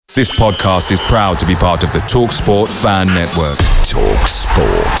This podcast is proud to be part of the TalkSport Fan Network.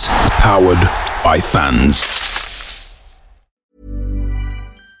 TalkSport. Powered by fans.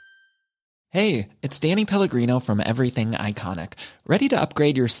 Hey, it's Danny Pellegrino from Everything Iconic. Ready to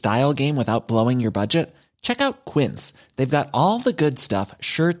upgrade your style game without blowing your budget? Check out Quince. They've got all the good stuff,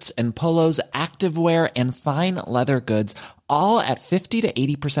 shirts and polos, activewear, and fine leather goods, all at 50 to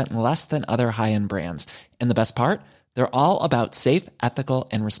 80% less than other high-end brands. And the best part? They're all about safe, ethical,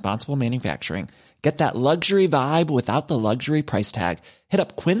 and responsible manufacturing. Get that luxury vibe without the luxury price tag. Hit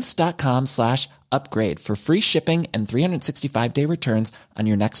up quince.com/upgrade for free shipping and 365-day returns on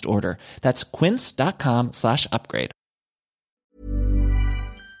your next order. That's quince.com/upgrade.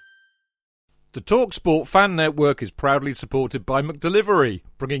 The TalkSport Fan Network is proudly supported by McDelivery,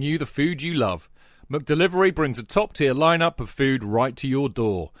 bringing you the food you love. McDelivery brings a top-tier lineup of food right to your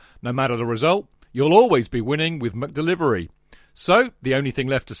door. No matter the result, you'll always be winning with McDelivery. So, the only thing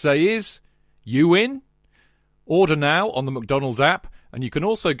left to say is, you win? Order now on the McDonald's app, and you can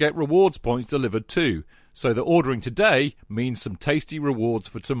also get rewards points delivered too, so that ordering today means some tasty rewards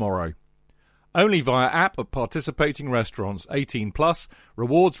for tomorrow. Only via app at participating restaurants. 18 plus.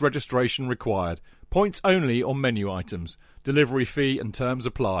 Rewards registration required. Points only on menu items. Delivery fee and terms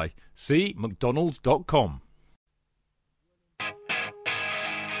apply. See mcdonalds.com.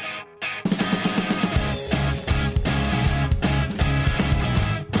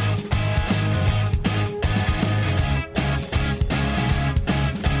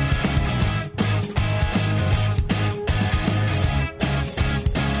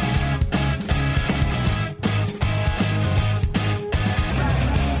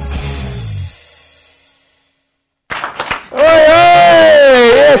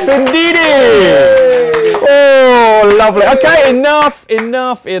 Yes, indeedy! Oh, lovely. Okay, enough.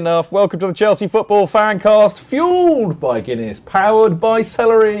 Welcome to the Chelsea Football Fancast, fueled by Guinness, powered by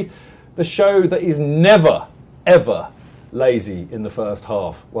Celery, the show that is never, ever lazy in the first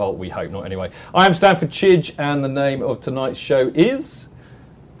half. Well, we hope not anyway. I am Stanford Chidge, and the name of tonight's show is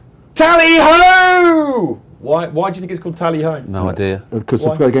Tally Ho! Why do you think it's called Tally Ho? No idea. Because we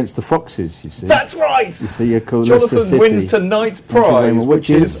play against the Foxes, you see. That's right! You see, you're called Leicester Jonathan City. wins tonight's prize,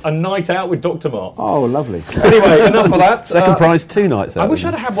 which is a night out with Dr. Mark. Oh, lovely. Anyway, enough of that. Second prize 2 nights out. I wish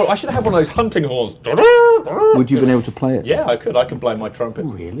I'd have one. I should have one of those hunting horns. Would you have been able to play it? Yeah, I could. I can play my trumpet.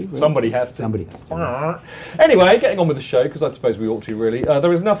 Really? Somebody has to. Somebody has to. Anyway, getting on with the show, because I suppose we ought to, really.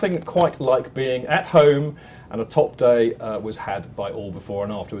 There is nothing quite like being at home, and a top day was had by all before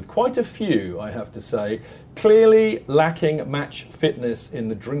and after, with quite a few, I have to say, clearly lacking match fitness in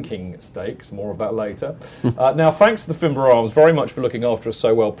the drinking stakes. More of that later. Now, thanks to the Finbar Arms very much for looking after us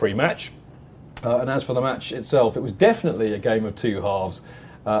so well pre-match. And as for the match itself, it was definitely a game of two halves,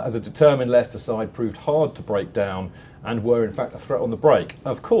 as a determined Leicester side proved hard to break down and were in fact a threat on the break.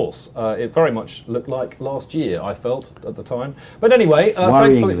 Of course, it very much looked like last year, I felt at the time. But anyway,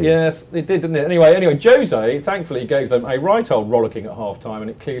 thankfully, yes, it did, didn't it? Anyway, Jose thankfully gave them a right old rollicking at half-time,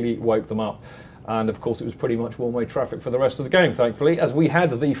 and it clearly woke them up. And of course, it was pretty much one-way traffic for the rest of the game, thankfully, as we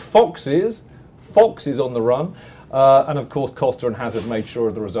had the Foxes on the run. And of course, Costa and Hazard made sure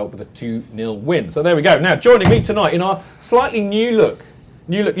of the result with a 2-0 win. So there we go. Now, joining me tonight in our slightly new look.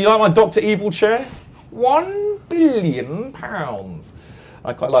 You like my Dr. Evil chair? £1 billion.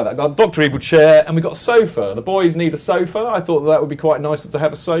 I quite like that. Got a Dr. Evil chair, and we've got a sofa. The boys need a sofa. I thought that would be quite nice to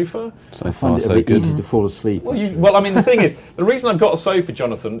have a sofa. So far, so good. Easy to fall asleep. Well, I mean, the thing is, the reason I've got a sofa,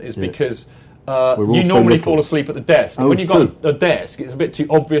 Jonathan, is because you normally fall asleep at the desk. And when you've got a desk, it's a bit too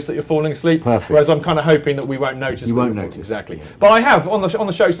obvious that you're falling asleep. Perfect. Whereas I'm kind of hoping that we won't notice. You won't notice. Exactly. Yeah. But I have, on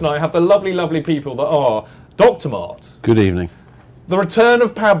the show tonight, I have the lovely people that are Dr. Mart. Good evening. The return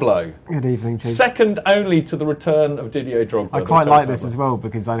of Pablo. Good evening, Chid. Second only to the return of Didier Drogba. I quite like this as well,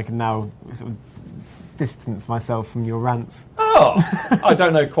 because I can now sort of distance myself from your rants. Oh, I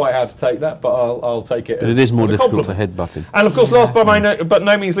don't know quite how to take that, but I'll take it. But it is more difficult to headbutt him. And of course, last but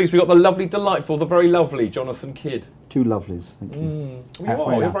no means least, we've got the lovely, delightful, the very lovely Jonathan Kidd. Two lovelies, thank you.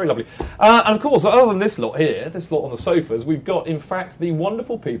 You're very lovely. And of course, other than this lot here, this lot on the sofas, we've got, in fact, the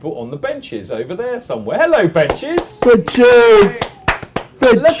wonderful people on the benches over there somewhere. Hello, benches. Benches.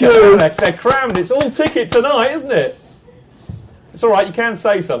 Look at that, they're crammed. It's all ticket tonight, isn't it? It's all right, you can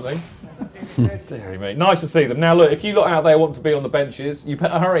say something. Deary me. Nice to see them. Now, look, if you lot out there want to be on the benches, you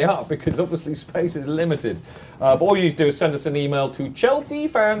better hurry up, because obviously space is limited. But all you need to do is send us an email to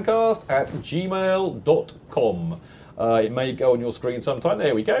chelseafancast@gmail.com. It may go on your screen sometime.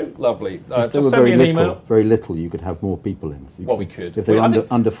 There we go. Lovely. If they Just were send me an email. very little, you could have more people in. So Well, we could. If they're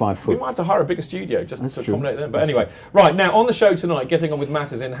under 5 foot. We might have to hire a bigger studio just to true. accommodate them. But anyway, right, now on the show tonight, getting on with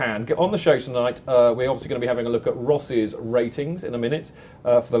matters in hand, on the show tonight, we're obviously going to be having a look at Ross's ratings in a minute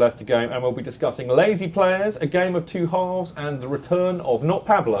for the Leicester game, and we'll be discussing lazy players, a game of two halves, and the return of not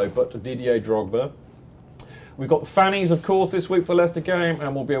Pablo, but Didier Drogba. We've got the fannies, of course, this week for the Leicester game,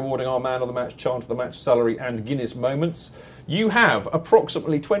 and we'll be awarding our man of the match, chant of the match, salary, and Guinness moments. You have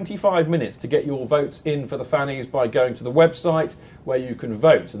approximately 25 minutes to get your votes in for the fannies by going to the website where you can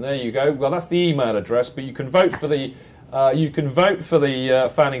vote. And there you go. Well, that's the email address, but you can vote for the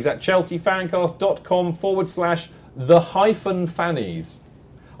fannies at chelseafancast.com/the-fannies.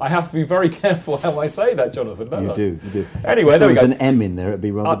 I have to be very careful how I say that, Jonathan, don't I? You do. Anyway, there we go. If there was an M in there, it'd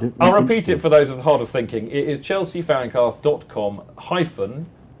be rather different. I'll repeat it for those of hard of thinking. It is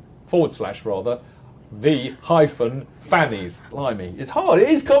chelseafancast.com/the-fannies. Blimey, it's hard. It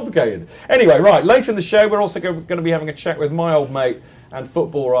is complicated. Anyway, right, later in the show, we're also going to be having a chat with my old mate and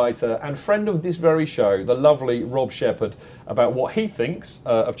football writer and friend of this very show, the lovely Rob Shepherd, about what he thinks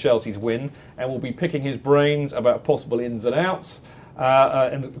of Chelsea's win, and we'll be picking his brains about possible ins and outs.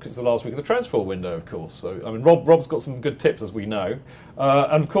 Because it's the last week of the transfer window, of course. So, I mean, Rob's got some good tips, as we know.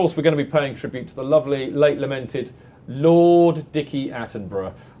 And, of course, we're going to be paying tribute to the lovely, late-lamented Lord Dickie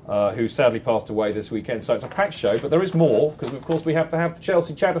Attenborough, who sadly passed away this weekend. So it's a packed show, but there is more, because, of course, we have to have the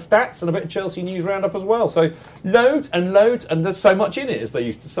Chelsea Chatter Stats and a bit of Chelsea News Roundup as well. So loads, and there's so much in it, as they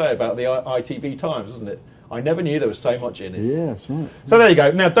used to say about the ITV Times, isn't it? I never knew there was so much in it. Yeah, that's right. So there you go.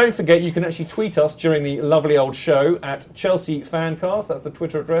 Now, don't forget, you can actually tweet us during the lovely old show at Chelsea Fancast. That's the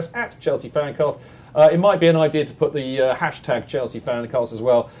Twitter address, at Chelsea Fancast. It might be an idea to put the hashtag Chelsea Fancast as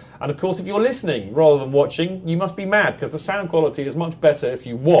well. And, of course, if you're listening rather than watching, you must be mad, because the sound quality is much better if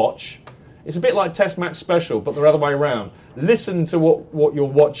you watch. It's a bit like Test Match Special, but the other way around. Listen to what you're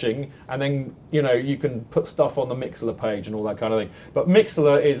watching, and then, you can put stuff on the Mixlr page and all that kind of thing. But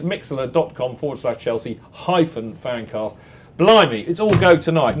Mixlr is mixlr.com/Chelsea-fancast. Blimey, it's all go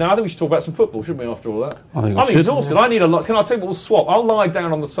tonight. Now, I think we should talk about some football, shouldn't we, after all that? I'm exhausted. I need a lot. Can I tell you what, we'll swap? I'll lie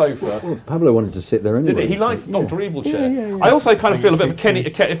down on the sofa. Well, Pablo wanted to sit there anyway. Did he? He likes the Dr. Evil chair. Yeah. I also kind of feel a bit of a Kenny.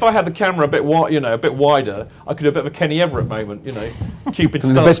 If I had the camera a bit wider, I could do a bit of a Kenny Everett moment. Cupid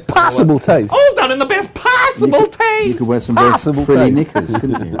in the best possible taste. All done in the best possible taste. You could wear some very frilly knickers,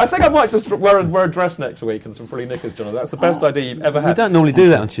 couldn't you? I think I might just wear a dress next week and some frilly knickers, John. That's the best idea you've ever had. We don't normally do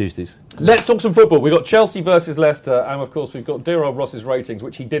that on Tuesdays. Let's talk some football. We've got Chelsea versus Leicester, and of course we've got dear old Ross's ratings,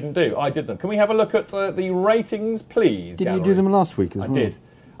 which he didn't do. I did them. Can we have a look at the ratings, please? Didn't you do them last week as well?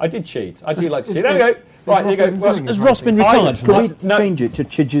 I did cheat. I do like to cheat. There we go. Right, here you go. Has Ross been retired from that? Can we change it to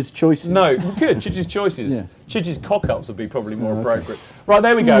Chidge's Choices? No, we could. Chidge's Choices. Yeah. Chidge's cock-ups would be probably more appropriate. Right,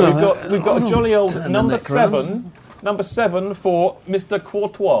 there we go. We've got a jolly old number 7. Number 7 for Mr.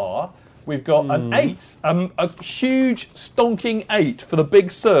 Courtois. We've got an 8, a huge stonking 8 for the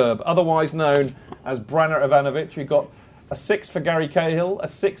big Serb, otherwise known as Branner Ivanovic. We've got a 6 for Gary Cahill, a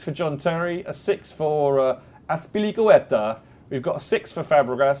 6 for John Terry, a 6 for Azpilicueta. We've got a 6 for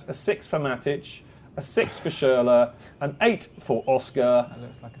Fabregas, a 6 for Matic, a 6 for Schürrle, an 8 for Oscar. That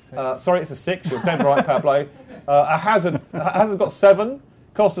looks like a 6. Sorry, it's a 6. You're dead right, Pablo. Hazard's got 7.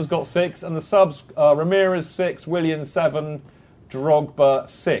 Costa's got 6. And the subs, Ramirez 6, Williams 7, Drogba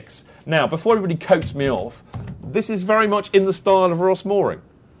 6. Now, before everybody coats me off, this is very much in the style of Ross Mooring.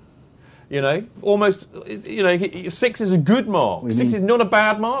 Almost, 6 is a good mark. 6 is not a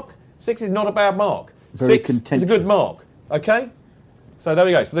bad mark. 6 is not a bad mark. Very 6 is a good mark. Okay? So there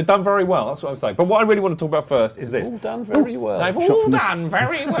we go. So they've done very well. That's what I'm saying. But what I really want to talk about first is this. All done very well. They've all done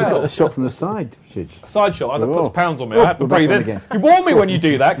very well. A shot from the side, Chidge. Side shot. That puts pounds on me. I have to breathe in. You warn me when you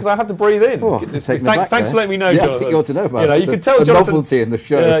do that because I have to breathe in. Thanks for letting me know, Jonathan. I think you ought to know about it. You can tell Jonathan, novelty in the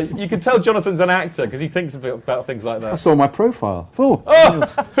show. You can tell Jonathan's an actor because he thinks about things like that. I saw my profile. Who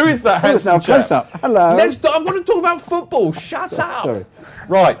is that handsome chap? Close up. Hello. I want to talk about football. Shut up. Sorry.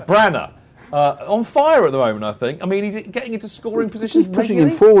 Right, Branner. On fire at the moment, I think. I mean, he's getting into scoring positions. He's pushing him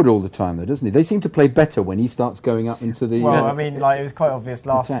forward all the time, though, doesn't he? They seem to play better when he starts going up into the... Well, I mean, it was quite obvious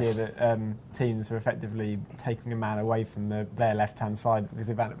last year that teams were effectively taking a man away from their left-hand side because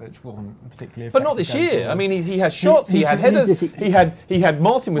Ivanovic wasn't particularly effective. But not this year. I mean, he had shots, he had headers, he had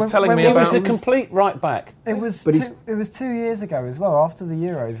Martin was telling me about... He was the complete right back. It was 2 years ago as well, after the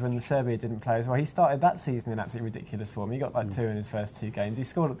Euros when Serbia didn't play as well. He started that season in absolutely ridiculous form. He got 2 in his first 2 games. He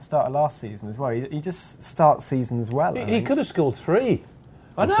scored at the start of last season as well. He just starts seasons well. He could have scored 3.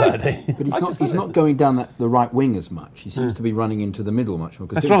 I on know. Saturday. But I he's just not don't going down the right wing as much. He seems to be running into the middle much more.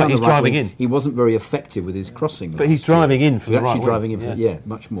 'Cause That's down right, the he's driving wing, in. He wasn't very effective with his crossing. But he's last year. driving in from He's the right actually driving wing, in, yeah.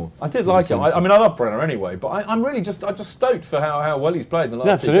 much more. I did like him. I mean, I love Brenner anyway, but I'm really just stoked for how well he's played in the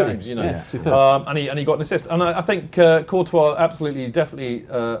last two Absolutely. games. You know, Yeah, superb. and he got an assist, and I think Courtois definitely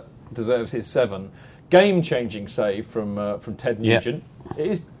deserves his 7. Game-changing save from Ted Yeah. Nugent. It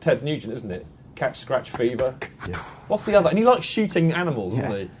is Ted Nugent, isn't it? Catch, scratch, fever. What's the other? And he likes shooting animals,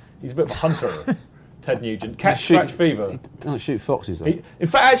 isn't he? He's a bit of a hunter. Ted Nugent. Catch, scratch, fever. He doesn't shoot foxes, though. In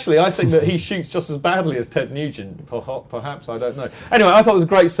fact, actually, I think that he shoots just as badly as Ted Nugent. Perhaps, I don't know. Anyway, I thought it was a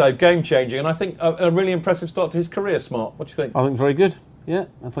great save, game-changing, and I think a really impressive start to his career, Smart. What do you think? I think very good. Yeah,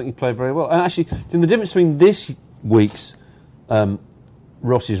 I think he played very well. And actually, the difference between this week's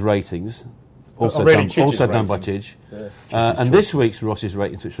Ross's ratings, also done by Chidge, and this week's Ross's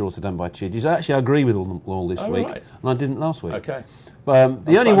ratings, which are also done by Chidge, is actually I agree with all this week, right. and I didn't last week. Okay. The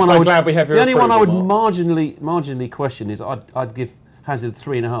only I'm one so I would, glad we have your the only one I would approval, marginally question is I'd give Hazard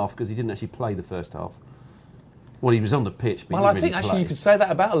 3.5 because he didn't actually play the first half. Well, he was on the pitch, but Well, he I didn't think really actually play. you could say that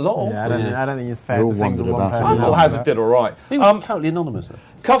about a lot of Yeah, them. I don't think it's fair They all to single wondered one about person it. I thought out. Hazard did all right. He was totally anonymous, though.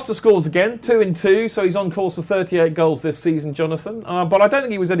 Costa scores again, 2 in 2, so he's on course for 38 goals this season, Jonathan. But I don't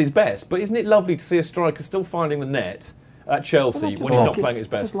think he was at his best. But isn't it lovely to see a striker still finding the net at Chelsea when he's not playing his I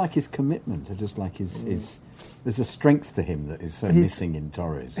best? just like his commitment. I just like his there's a strength to him that is so missing in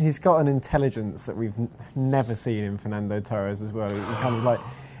Torres. He's got an intelligence that we've never seen in Fernando Torres as well. He kind of like.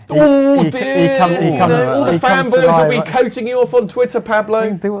 Oh he dear! comes All the he comes to fanboys will life, be like, coating you off on Twitter, they Pablo.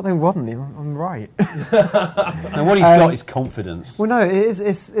 can do what they want. I'm right. And what he's got is confidence. Well, no,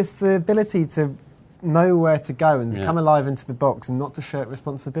 it's the ability to know where to go and to come alive into the box and not to shirk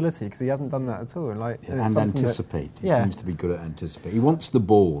responsibility because he hasn't done that at all. Like, And it's something anticipate. He yeah. seems to be good at anticipate. He wants the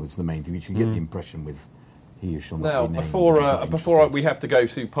ball is the main thing, which you get the impression with he who shall not Now, be named. before He's not before interested. we have to go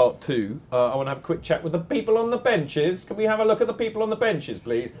to part 2, I want to have a quick chat with the people on the benches. Can we have a look at the people on the benches,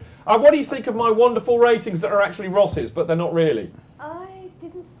 please? What do you think of my wonderful ratings that are actually Ross's, but they're not really? I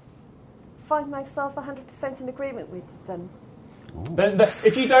didn't find myself 100% in agreement with them. Then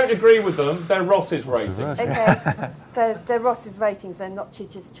if you don't agree with them, they're Ross's ratings. Okay, they're Ross's ratings, they're not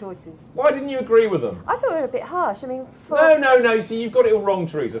Chidge's choices. Why didn't you agree with them? I thought they were a bit harsh. I mean, No. See, you've got it all wrong,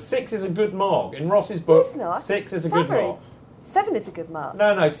 Teresa. 6 is a good mark in Ross's book. It's not. 6 is a It's good mark. average. 7 is a good mark.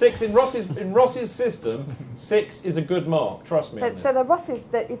 No. 6 in Ross's system. 6 is a good mark. Trust me. So, on this.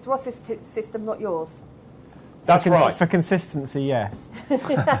 so it's Ross's system, not yours. That's right. For consistency, yes. I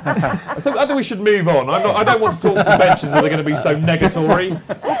think we should move on. I don't want to talk to the benches that are going to be so negatory.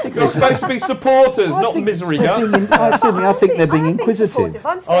 You're supposed to be supporters, not misery guts. I think they're being I'm inquisitive. supportive.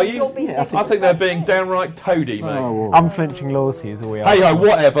 I'm Are saying you? you're being I think they're being downright toady, mate. Unflinching loyalty is all we are. Hey ho,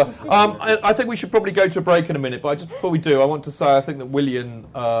 whatever. I think we should probably go to a break in a minute, but just before we do, I want to say I think that Willian,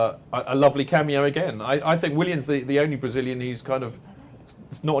 a lovely cameo again. I think Willian's the only Brazilian who's kind of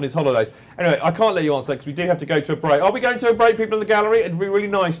it's not on his holidays. Anyway, I can't let you answer that because we do have to go to a break. Are we going to a break, people in the gallery? It'd be really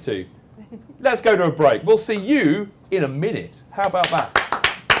nice to. Let's go to a break. We'll see you in a minute. How about that?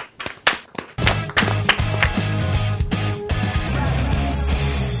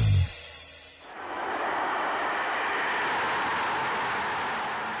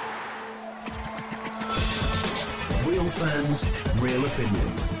 Real fans, real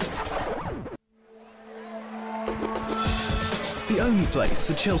opinions. The only place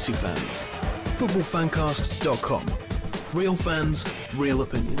for Chelsea fans. Footballfancast.com. Real fans, real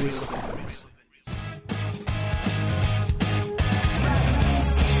opinions.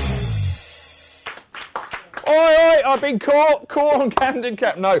 Oi, I've been caught on Camden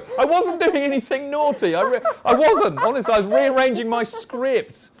Cap. No, I wasn't doing anything naughty. I wasn't. Honestly, I was rearranging my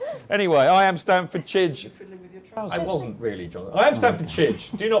script. Anyway, I am Stanford Chidge. I wasn't really, Jonathan. I am Stanford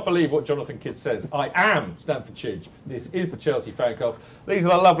Chidge. Do not believe what Jonathan Kidd says. I am Stanford Chidge. This is the Chelsea Fancast. These are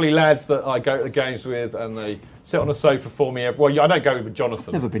the lovely lads that I go to the games with, and they sit on a sofa for me. Well, I don't go with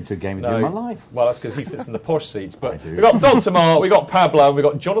Jonathan. Never been to a game with you in my life. Well, that's because he sits in the posh seats. But we've got Don Tamar, we've got Pablo, and we've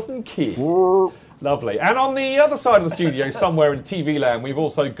got Jonathan Kidd. Lovely. And on the other side of the studio, somewhere in TV land, we've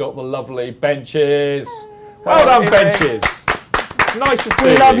also got the lovely benches. Well done, benches. Nice to see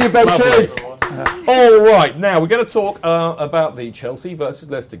you. We love you, benches. All right, now we're going to talk about the Chelsea versus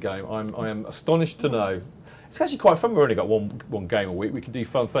Leicester game. I am astonished to know. It's actually quite fun. We've only got one game a week. We can do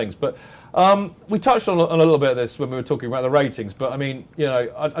fun things. But we touched on a little bit of this when we were talking about the ratings. But, I mean, you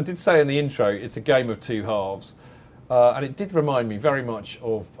know, I did say in the intro it's a game of two halves. And it did remind me very much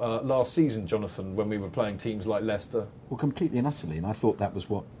of last season, Jonathan, when we were playing teams like Leicester. Well, completely and utterly. And I thought that was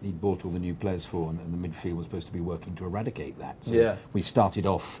what he'd bought all the new players for, and the midfield was supposed to be working to eradicate that. So Yeah. we started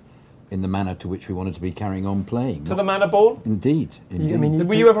off in the manner to which we wanted to be carrying on playing. To the manor ball? Indeed.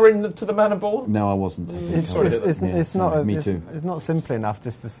 Were you ever in to the manor ball? No, I wasn't. It's not simple enough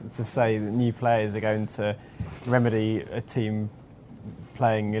just to say that new players are going to remedy a team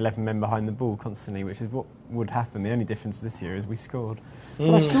playing 11 men behind the ball constantly, which is what would happen. The only difference this year is we scored.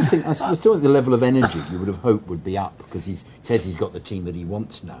 But I still think the level of energy you would have hoped would be up, because he says he's got the team that he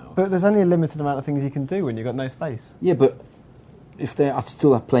wants now. But there's only a limited amount of things you can do when you've got no space. Yeah, but if they are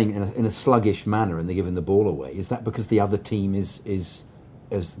still playing in a sluggish manner and they're giving the ball away, is that because the other team has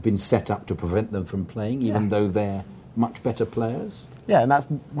been set up to prevent them from playing, even though they're much better players? Yeah, and that's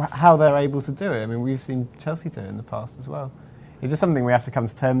how they're able to do it. I mean, we've seen Chelsea do it in the past as well. Is there something we have to come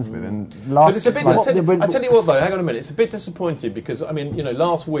to terms with? And I tell you what, though, hang on a minute. It's a bit disappointing because, I mean,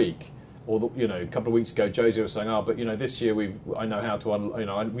 last week, or a couple of weeks ago, Josie was saying, but this year we know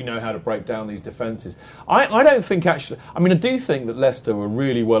how to break down these defences. I don't think actually. I mean, I do think that Leicester were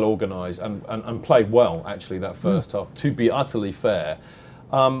really well organised and played well actually that first half. To be utterly fair,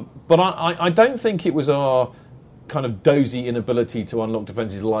 but I don't think it was our kind of dozy inability to unlock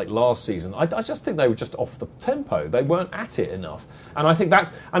defences like last season. I just think they were just off the tempo. They weren't at it enough. And I think that's...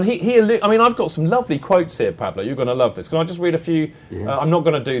 And I mean, I've got some lovely quotes here, Pablo. You're going to love this. Can I just read a few? Yes. I'm not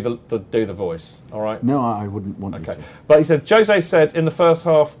going to do the voice, all right? No, I wouldn't want you to. But he says, Jose said, in the first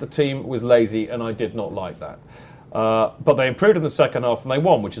half, the team was lazy, and I did not like that. But they improved in the second half, and they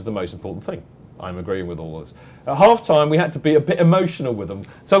won, which is the most important thing. I'm agreeing with all of this. At half-time, we had to be a bit emotional with them.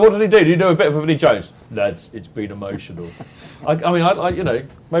 So what did he do? Did he do a bit of a Vinnie Jones? Lads, it's been emotional. I mean,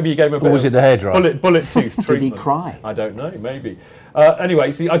 maybe he gave him a bit or was it the hairdryer? Bullet tooth treatment. Did he cry? I don't know, maybe.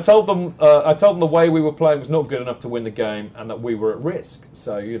 Anyway, see, I told them the way we were playing was not good enough to win the game and that we were at risk.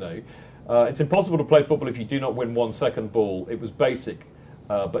 So, it's impossible to play football if you do not win 1 second ball. It was basic.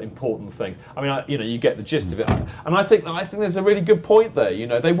 But important things. I mean, you get the gist of it, and I think there's a really good point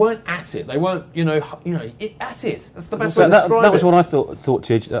there. They weren't at it. They weren't, at it. That's the best way to describe it. That was what I thought,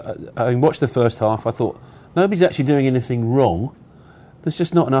 Chidge. I watched the first half. I thought nobody's actually doing anything wrong. There's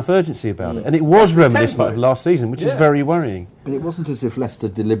just not enough urgency about it, and it was reminiscent of last season, which is very worrying. But it wasn't as if Leicester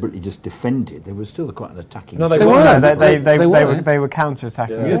deliberately just defended. There was still quite an attacking. No, they were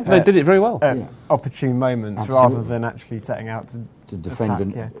counter-attacking. Yeah. They did it very well. Opportune moments rather than actually setting out to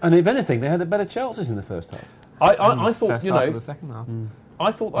defend. Attack, and if anything, they had the better chances in the first half. I thought first half of the second half.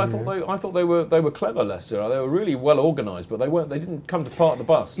 I thought they were clever, Leicester. They were really well organised, but they didn't come to part of the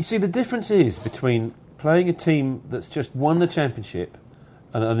bus. You see, the difference is between playing a team that's just won the Championship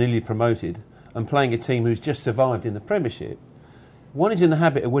and are nearly promoted, and playing a team who's just survived in the Premiership. One is in the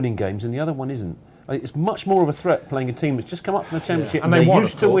habit of winning games, and the other one isn't. It's much more of a threat playing a team that's just come up from the Championship and they're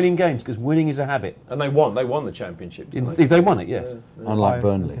used to winning games, because winning is a habit. And they won the Championship. They won it, yes. Unlike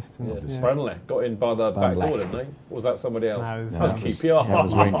Burnley. Burnley got in by the back door, didn't they? Or was that somebody else? No, that was QPR. That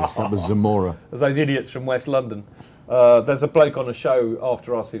was Rangers. That was Zamora. There's those idiots from West London. There's a bloke on a show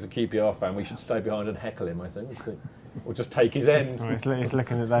after us who's a QPR fan. We should stay behind and heckle him, I think. Or just take his end. It's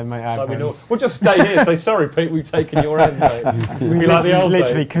looking at that, mate. We'll just stay here. Say, sorry, Pete, we've taken your end, mate. We like the old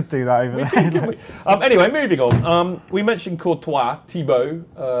literally days. Could do that over there. Anyway, moving on. We mentioned Thibaut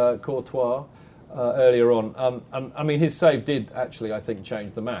Courtois, earlier on. And I mean, his save did actually, I think,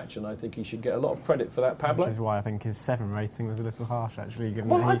 change the match, and I think he should get a lot of credit for that, Pablo. Which is why I think his 7 rating was a little harsh, actually.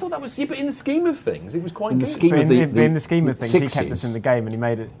 Well, I thought that was... but in the scheme of things, it was quite good. In the scheme of things, he kept us in the game,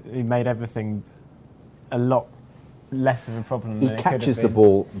 and he made everything a lot less of a problem than it could have been. He catches the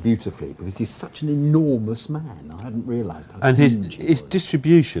ball beautifully because he's such an enormous man. I hadn't realised. And his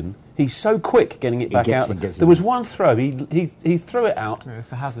distribution, he's so quick getting it back out. There was one throw, he threw it out. It was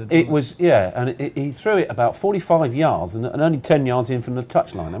the hazard. It was, and he threw it about 45 yards and only 10 yards in from the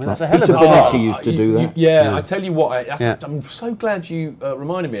touchline. I mean, that's a hell of a throw. Used to do that. Yeah, I tell you what, I'm so glad you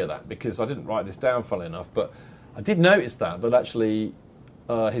reminded me of that, because I didn't write this down, funnily enough, but I did notice that actually...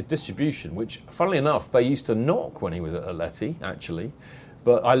 his distribution, which, funnily enough, they used to knock when he was at Atleti, actually.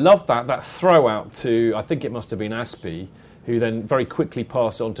 But I love that throw out to, I think it must have been Aspie, who then very quickly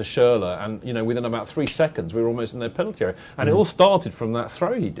passed on to Schürrle, and within about 3 seconds we were almost in their penalty area. And it all started from that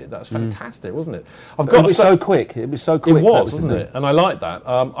throw he did. That's fantastic, wasn't it? It was so quick. It was so quick. It was, wasn't it? And I like that.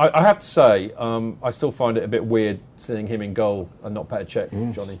 I have to say, I still find it a bit weird seeing him in goal and not Petr Cech,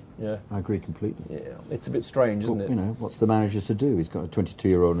 yes. Johnny. Yeah, I agree completely. Yeah, it's a bit strange, isn't it? What's the manager to do? He's got a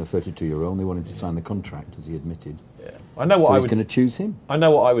 22-year-old and a 32-year-old, and they want him to sign the contract, as he admitted. Yeah, I know what so he's going to choose him. I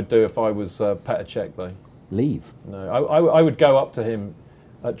know what I would do if I was Petr Cech, though. Leave. No, I would go up to him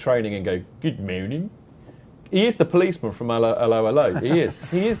at training and go, "Good morning." He is the policeman from Hello Hello. He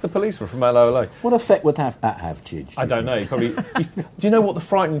is. He is the policeman from Hello Hello. What effect would that have, Chidge? I don't know. Do you know what the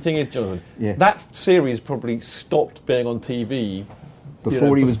frightening thing is, Jonathan? Yeah. That series probably stopped being on TV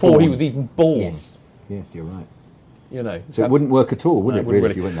Before he was even born. Yes, you're right. So it wouldn't work at all, would it? Really,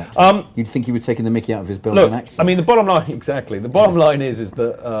 if you went that. You'd think he would take the mickey out of his Belgian accent. I mean, the bottom line, exactly. The bottom line is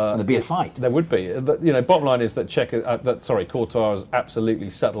that there'd be a fight. There would be. Bottom line is that Courtois has absolutely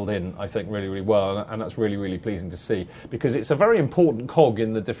settled in. I think really, really well, and that's really, really pleasing to see because it's a very important cog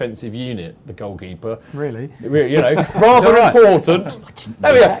in the defensive unit. The goalkeeper, really, rather important.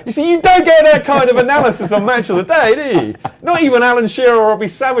 There we go. You see, you don't get that kind of analysis on Match of the Day, do you? Not even Alan Shearer or Robbie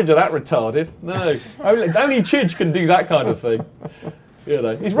Savage are that retarded. No, only Chidge can do that kind of thing.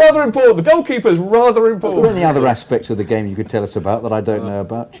 He's rather important. The goalkeeper's rather important. Are there any other aspects of the game you could tell us about that I don't know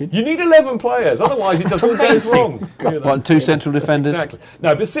about, Chidge? You need 11 players, otherwise it just all goes wrong. Like 2 central defenders? Exactly.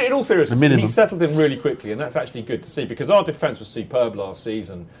 No, but in all seriousness, he settled in really quickly, and that's actually good to see, because our defence was superb last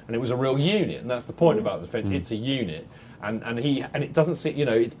season, and it was a real unit, and that's the point about the defence. It's a unit, and it doesn't seem,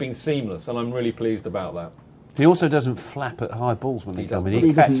 it's been seamless, and I'm really pleased about that. He also doesn't flap at high balls when he comes in.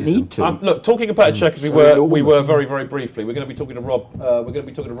 He doesn't need to. Look, talking about Petr Cech, we were very, very briefly. We're going to be talking to Rob. We're going to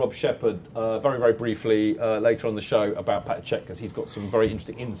be talking to Rob Shepherd very, very briefly later on the show about Petr Cech, because he's got some very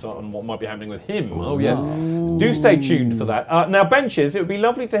interesting insight on what might be happening with him. Oh yes, do stay tuned for that. Now, benches, it would be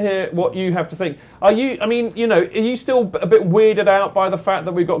lovely to hear what you have to think. Are you still a bit weirded out by the fact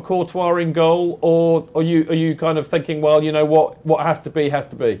that we've got Courtois in goal, or are you kind of thinking, well, what has to be has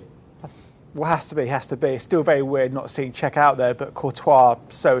to be? Well, has to be. It's still very weird not seeing Cech out there, but Courtois,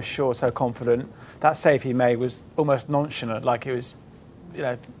 so assured, so confident. That save he made was almost nonchalant, like it was,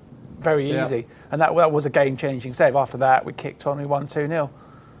 very easy. And that was a game-changing save. After that, we kicked on, we won 2-0.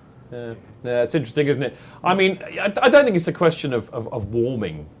 Yeah, it's interesting, isn't it? I mean, I don't think it's a question of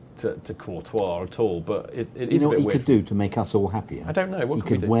warming to Courtois at all, but it is a bit weird. You know what he could do to make us all happier? I don't know. What he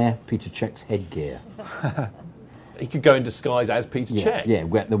could wear Petr Cech's headgear. He could go in disguise as Petr Cech. Yeah,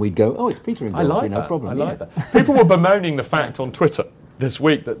 then we'd go, oh, it's Peter in goal. I like that. No problem. I like that. People were bemoaning the fact on Twitter this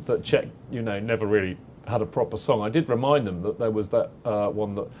week that Cech, never really had a proper song. I did remind them that there was that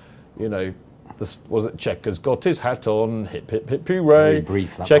one that, was it Cech has got his hat on, hip, hip, hip, hooray.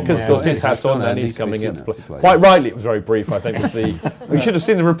 Cech has got his hat on and he's coming in to play. Quite rightly, it was very brief, I think. You should have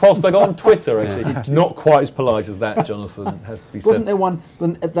seen the riposte I got on Twitter, actually. Not quite as polite as that, Jonathan, has to be said. Wasn't there one,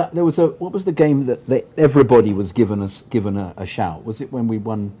 there was what was the game that everybody was given a shout? Was it when we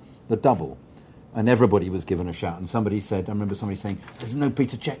won the double? And everybody was given a shout, and somebody said, I remember somebody saying, there's no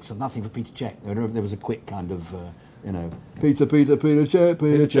Petr Cech, so nothing for Petr Cech. There was a quick kind of... Petr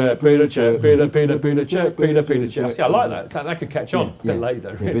Cech. See, I like that. That could catch on a bit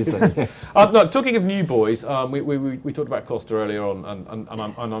later. No, talking of new boys, we talked about Costa earlier on,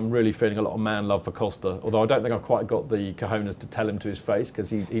 and I'm really feeling a lot of man love for Costa. Although I don't think I've quite got the cojones to tell him to his face, because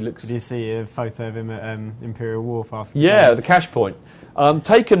he looks. Did you see a photo of him at Imperial Wharf after? Yeah, the cash point,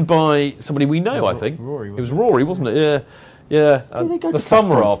 taken by somebody we know. I think Rory. It was Rory, wasn't it? Yeah. Yeah, the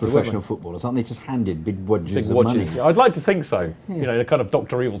summer after professional footballers, aren't they just handed big wedges of money? Yeah, I'd like to think so. Yeah. The kind of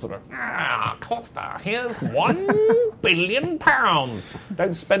Dr. Evil sort of, Costa, here's £1 billion.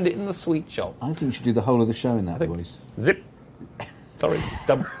 Don't spend it in the sweet shop. I think we should do the whole of the show in that voice. Zip. Sorry,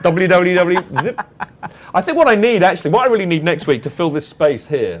 www. Zip. I think what I really need next week to fill this space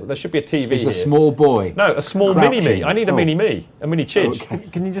here, there should be a TV here. A small boy. No, a small mini-me. I need a mini-me, a mini-Chidge. Okay.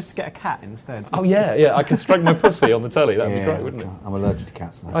 Can you just get a cat instead? Oh, yeah, I can stroke my pussy on the telly. That'd be great, wouldn't it? I'm allergic to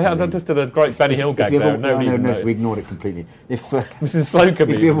cats now. I just did a great Benny Hill gag there. No, we ignored it completely. Mrs. Slocum.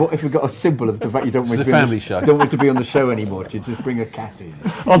 If we've got a symbol of the fact you don't want to be on the show anymore, you just bring a cat in.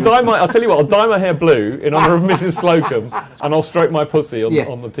 I'll tell you what, I'll dye my hair blue in honour of Mrs. Slocum, and I'll stroke my pussy on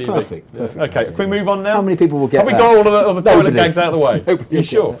the TV. Perfect. Okay, can we move on now? How many people will get that? Have we got all of the toilet gags out of the way? You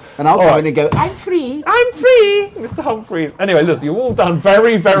sure? And I'll come in and go, I'm free, Mr. Humphreys. Anyway, look, you've all done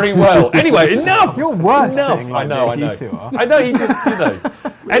very, very well. Anyway, enough. You're worse sitting like I know. You two are. I know, you just.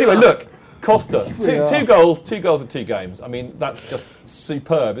 Anyway, look, Costa, two goals in 2 games. I mean, that's just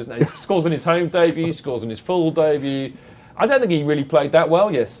superb, isn't it? He scores in his home debut, scores in his full debut. I don't think he really played that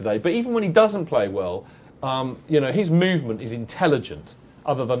well yesterday, but even when he doesn't play well, his movement is intelligent.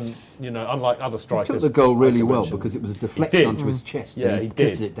 Other than, unlike other strikers. He took the goal really well because it was a deflection onto his chest. Yeah, he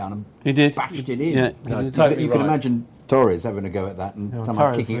twisted it down and bashed it in. Yeah, you can imagine Torres having a go at that and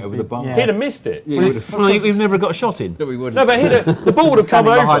somehow kicking it over the bar. Yeah. He'd have missed it. We've never got a shot in. No, we wouldn't. No, but the ball would have come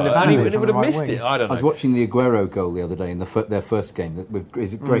over and he would have missed it. I don't know. I was watching the Aguero goal the other day in their first game. It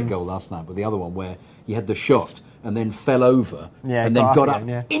was a great goal last night, but the other one where he had the shot and then fell over and then got up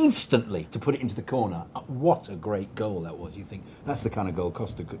instantly to put it into the corner. What a great goal that was. You think that's the kind of goal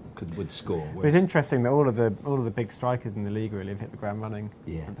Costa would score. It's interesting that all of the big strikers in the league really have hit the ground running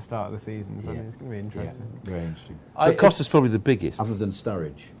at the start of the season, so I think it's going to be interesting. Yeah, very interesting. But Costa's probably the biggest, other than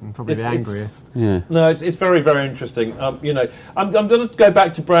Sturridge, and probably the angriest. Yeah. No, it's very, very interesting. I'm going to go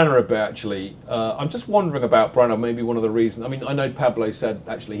back to Branner a bit. Actually, I'm just wondering about Branner. Maybe one of the reasons. I mean, I know Pablo said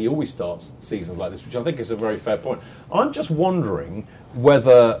actually he always starts seasons like this, which I think is a very fair point. I'm just wondering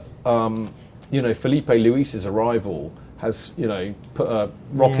whether Felipe Luis's arrival has put a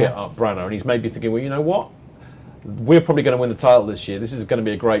rocket up Branner, and he's maybe thinking, well, you know what? We're probably going to win the title this year. This is going to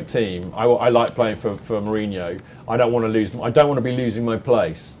be a great team. I like playing for Mourinho. I don't want to lose. I don't want to be losing my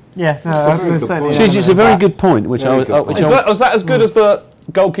place. Yeah, it's a very good point. Was that as good as the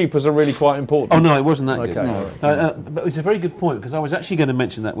goalkeepers are really quite important? Oh no, it wasn't that good. No. But it's a very good point, because I was actually going to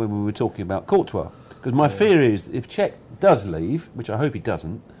mention that when we were talking about Courtois. Because my fear is if Cech does leave, which I hope he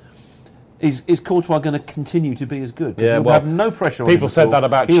doesn't, is Courtois going to continue to be as good? Yeah, he'll have no pressure on him. People said that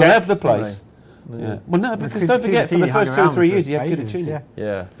about Cech. He'll have the place. Yeah. Well, no, because don't forget, for the first 2 or 3 years, he had Kudicini.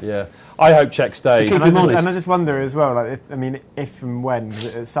 Yeah. I hope Cech stays. And I just wonder as well, if and when,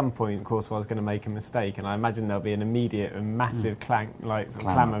 at some point, Courtois is going to make a mistake, and I imagine there'll be an immediate and massive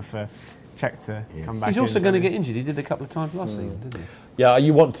clamour for Cech to come back. He's also going to get injured. He did a couple of times last season, didn't he? Yeah,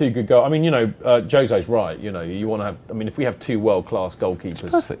 you want 2 good goals. I mean, Jose's right. You want to have. I mean, if we have 2 world-class goalkeepers,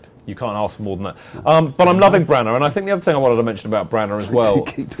 it's perfect. You can't ask for more than that. But I'm loving Branner, and I think the other thing I wanted to mention about Branner as well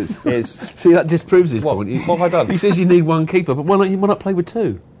is see, that disproves his point. What have I done? He says you need 1 keeper, but why not play with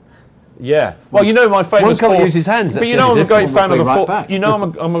 2? Yeah. Well, my famous. One can't use his hands. But I'm a great fan of the 4.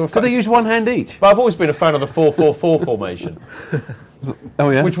 I'm a. Could they use 1 hand each? But I've always been a fan of the 4-4-4 formation. Oh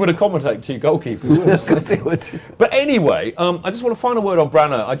yeah, which would accommodate 2 goalkeepers. But anyway, I just want to find a word on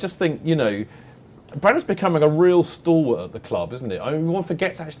Branner. I just think Branner's becoming a real stalwart at the club, isn't it? I mean, one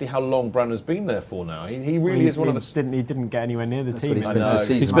forgets actually how long Branner's been there for now. He really is one of the. He didn't get anywhere near the team.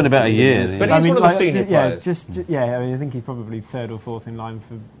 It's been about a year. But he's one of the senior players. I think he's probably 3rd or 4th in line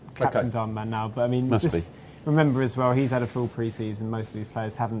for captain's armband now. But I mean, remember as well, he's had a full pre-season. Most of these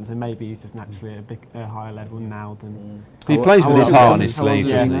players haven't, so maybe he's just naturally a higher level now than. He plays with his heart on his sleeve,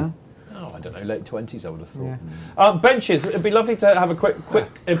 doesn't he? Oh, I don't know, late 20s, I would have thought. Yeah. Benches, it'd be lovely to have a quick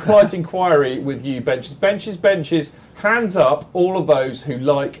polite inquiry with you, benches. Hands up, all of those who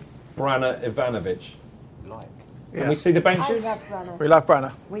like Branner Ivanovic. Can we see the benches? I love Branner. We love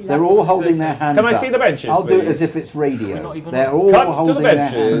Branner. They're all holding their hands up. Can I see the benches, I'll please? do it as if it's radio. They're all holding their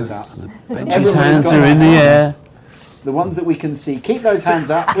hands up. Benches' hands are in the air. The ones that we can see. Keep those hands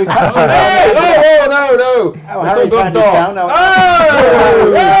up. No! Oh, Harry's hand is down.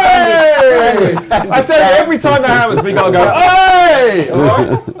 I say every time that happens, we got to go, hey! I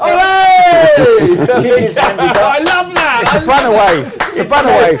love that! It's a Branner wave. It's a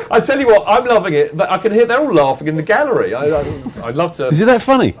Branner wave. I tell you what, I'm loving it. I can hear they're all laughing in the gallery. I'd love to. Is it that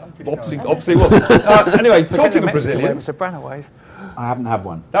funny? Obviously it was. Anyway, talking of Brazilians. It's a Branner wave. I haven't had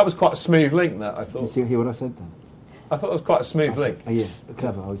one. That was quite a smooth link, that, I thought. Did you hear what I said then? I thought it was quite a smooth link. Yeah,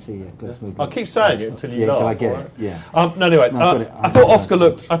 clever. I would say, smooth. I'll keep saying it until you laugh. Until I get it. Yeah. Anyway, I thought Oscar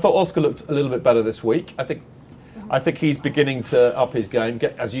looked a little bit better this week. I think he's beginning to up his game.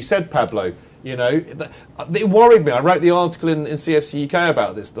 As you said, Pablo. It worried me. I wrote the article in CFC UK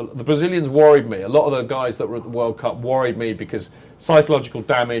about this. The Brazilians worried me. A lot of the guys that were at the World Cup worried me because psychological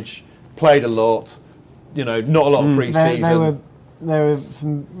damage, played a lot. Not a lot of pre-season. There were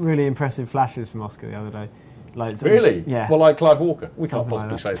some really impressive flashes from Oscar the other day. Really? Yeah. Well, like Clive Walker. We can't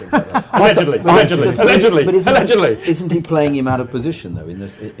possibly say things like that. Allegedly. But isn't he playing him out of position though?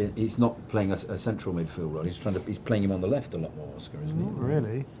 He's not playing a central midfield role. He's playing him on the left a lot more, Oscar, isn't he? Not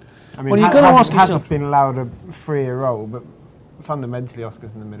really. I mean, well, you've got to ask yourself. Has been allowed a freer role, but fundamentally,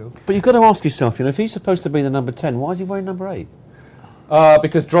 Oscar's in the middle. But you've got to ask yourself, if he's supposed to be the number 10, why is he wearing number 8?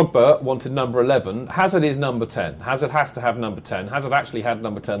 Because Drogba wanted number 11. Hazard is number 10. Hazard has to have number 10. Hazard actually had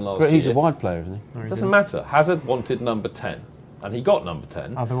number 10 last year. But he's a wide player, isn't he? No, doesn't matter. Hazard wanted number 10. And he got number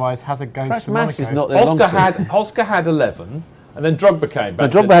 10. Otherwise, Hazard goes Perhaps to Mass Monaco. is not there Oscar had 11, and then Drogba came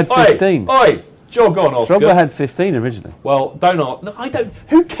back. No, Drogba had 15. Oi, jog on, Oscar. Drogba had 15 originally. Well, I don't.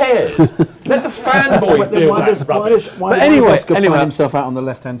 Who cares? Let the fanboys deal with that rubbish. Why does Oscar find himself out on the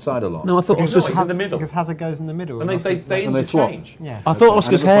left-hand side a lot? No, I thought Oscar's in the middle. Because Hazard goes in the middle. And they interchange. Yeah. I thought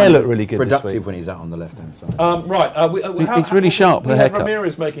Oscar's hair looked really good productive this week. when he's out on the left-hand side. Right. It's really sharp, the haircut.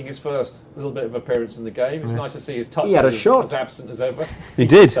 Ramirez making his first little bit of appearance in the game. It's nice to see his touch. He had a shot. As absent as ever. He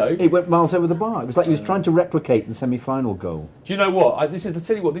did. He went miles over the bar. It was like he was trying to replicate the semi-final goal. Do you know what? This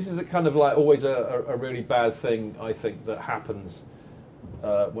is a kind of like always a really bad thing, I think, that happens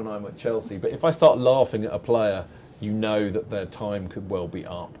when I'm at Chelsea. But if I start laughing at a player, you know that their time could well be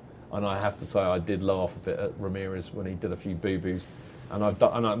up. And I have to say, I did laugh a bit at Ramirez when he did a few boo-boos. And I've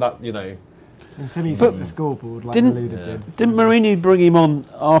done that, Until he's hit the scoreboard, like Malouda did. Didn't Mourinho bring him on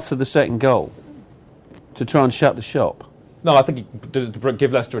after the second goal? to try and shut the shop? No, I think he did it to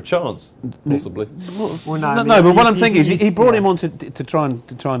give Leicester a chance, possibly. Well, no, but what I'm thinking is he brought him on to try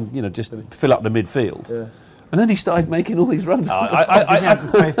and just fill up the midfield. Yeah. And then he started making all these runs.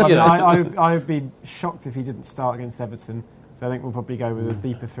 I would be shocked if he didn't start against Everton. So I think we'll probably go with a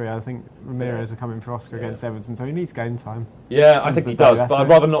deeper three. I think Ramirez will come in for Oscar against Everton, so he needs game time. Yeah, I think he does, but I'd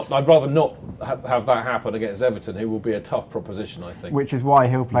rather not have that happen against Everton, who will be a tough proposition, I think. Which is why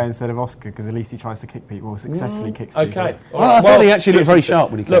he'll play instead of Oscar, because at least he tries to kick people, successfully kicks people. Okay. I thought he actually looked very sharp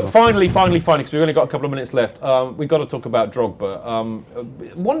when he came off. Finally, because we've only got a couple of minutes left, we've got to talk about Drogba.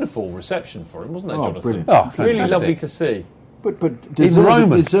 Wonderful reception for him, wasn't it, Jonathan? Brilliant. Really lovely to see. But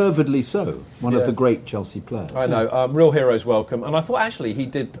deservedly so. One of the great Chelsea players. I know. Real heroes welcome. And I thought actually he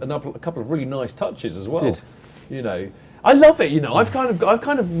did a couple of really nice touches as well. I love it. I've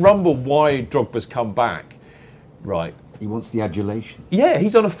kind of rumbled why Drogba's come back. Right. He wants the adulation. Yeah,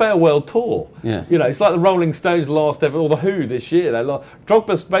 he's on a farewell tour. Yeah. It's like the Rolling Stones last ever, or the Who this year.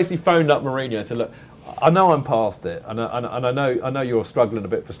 Drogba's basically phoned up Mourinho and said, "Look, I know I'm past it, and I know you're struggling a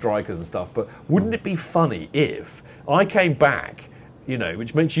bit for strikers and stuff, but wouldn't it be funny if I came back,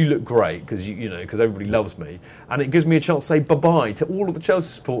 which makes you look great because because everybody loves me, and it gives me a chance to say bye-bye to all of the Chelsea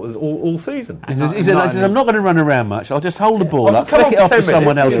supporters all season." He said, "I'm not going to run around much. I'll just hold the ball up, flick it off to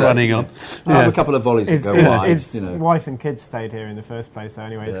someone else running on." I'll have a couple of volleys that go wide. His wife and kids stayed here in the first place, so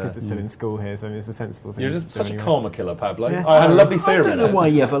anyway, his kids are still in school here, so it's a sensible thing. You're just such a karma killer, Pablo. Yes. I had a lovely theory. I don't know why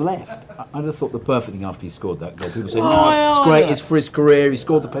he ever left. I'd have thought the perfect thing after he scored that goal. People say, it's great, it's for his career, he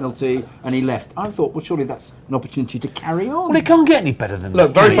scored the penalty, and he left. I thought, well, surely that's an opportunity to carry on. Well, it can't get any better than that.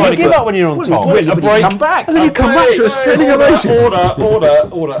 Look, very funny. You give up when you're on top. Win a break. Come back. And then you come back to a standing ovation.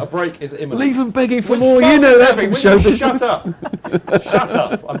 Order. A break is imminent. Leave them begging for more. You know that from show business. Shut up. Shut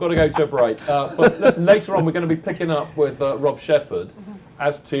up. I've got to go to a break. But listen, later on we're going to be picking up with Rob Shepherd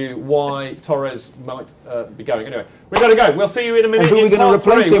as to why Torres might be going. Anyway, we've got to go. We'll see you in a minute. And who are we going to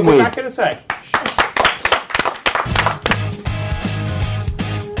replace him with? We'll be back in a sec.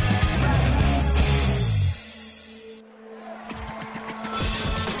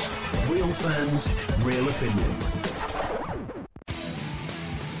 Real fans, real opinions.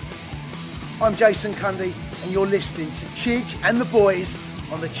 I'm Jason Cundy, and you're listening to Chidge and the boys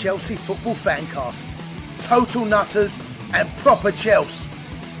on the Chelsea Football Fancast. Total nutters and proper Chelsea.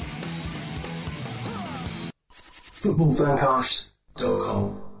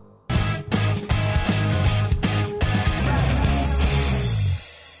 Footballfancast.com.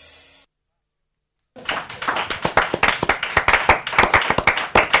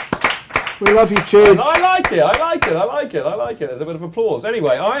 We love you, Chidge. I like it. There's a bit of applause.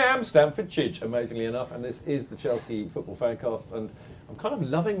 Anyway, I am Stamford Chidge, amazingly enough, and this is the Chelsea Football Fancast, and I'm kind of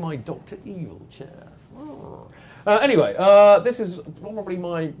loving my Dr. Evil chair. Anyway, this is probably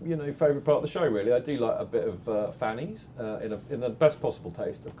my favourite part of the show, really. I do like a bit of fannies, in the best possible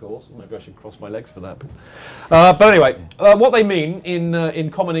taste, of course. Maybe I should cross my legs for that. But anyway, what they mean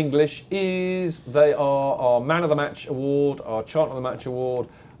in common English is they are our Man of the Match award, our Chant of the Match award,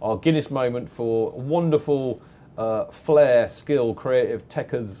 our Guinness moment for wonderful flair, skill, creative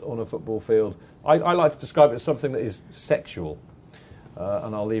techers on a football field. I like to describe it as something that is sexual,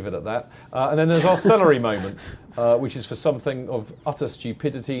 and I'll leave it at that. And then there's our celery moment, which is for something of utter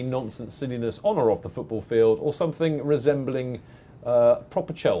stupidity, nonsense, silliness on or off the football field, or something resembling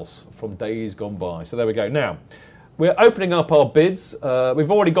proper Chelsea from days gone by. So there we go. Now, we're opening up our bids.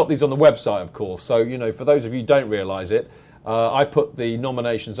 We've already got these on the website, of course, so for those of you who don't realise it, I put the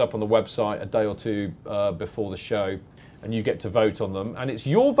nominations up on the website a day or two before the show, and you get to vote on them. And it's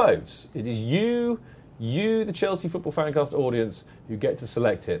your votes. It is you, the Chelsea Football Fancast audience, who get to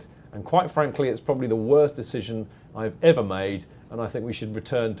select it. And quite frankly, it's probably the worst decision I've ever made, and I think we should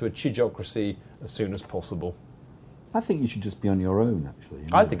return to a chidgeocracy as soon as possible. I think you should just be on your own, actually.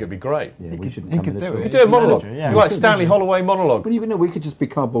 I think it'd be great. Yeah, we shouldn't come in at all. We could do a monologue. Like Stanley Holloway monologue. Well, we could just be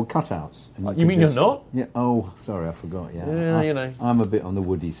cardboard cutouts. You mean you're not? Yeah. Oh, sorry, I forgot. Yeah, I'm a bit on the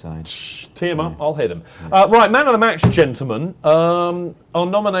Woody side. Tee him up, I'll hit him. Right, Man of the Match, gentlemen. Our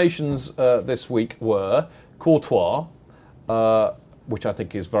nominations this week were Courtois, which I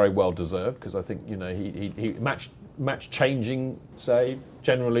think is very well deserved, because I think he match changing save,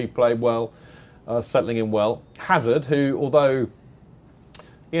 generally played well. Settling in well. Hazard, who, although,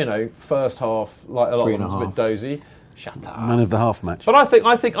 first half, like a lot of them, was a bit dozy, Shut up. Man of the half match. But I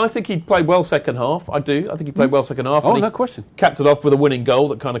think he played well second half. I do. I think he played well second half. Oh, no question. Capped it off with a winning goal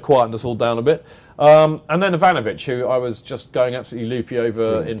that kind of quietened us all down a bit. And then Ivanovic, who I was just going absolutely loopy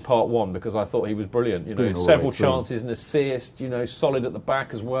over in part one because I thought he was brilliant. Several chances, an assist. Solid at the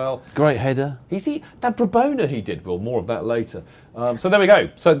back as well. Great header. That Brabona he did. Well, more of that later. So there we go.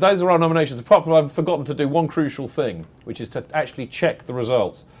 So those are our nominations. Apart from I've forgotten to do one crucial thing, which is to actually check the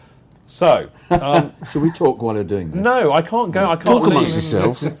results. So, should we talk while you're doing this? No, I can't go. I can't talk leave. amongst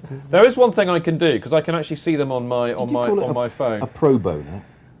yourselves. There is one thing I can do because I can actually see them on my phone. A pro boner.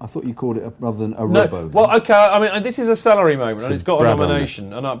 I thought you called it rather than a robo. Well, okay. I mean, this is a salary moment, and it's got a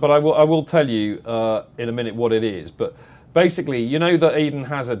nomination. But I will tell you in a minute what it is. But basically, that Eden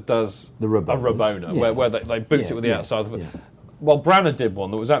Hazard does a Rabona, where they boot it with the outside of it. Well, Branner did one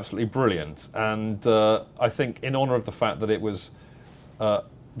that was absolutely brilliant, and I think in honour of the fact that it was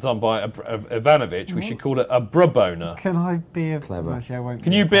done by Ivanovic, we should call it a Brabona. Can I be clever? Actually, I won't.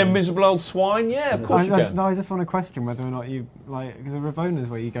 Can you be a miserable old swine? Yeah, of course you can. No, I just want to question whether or not you because a Rabona is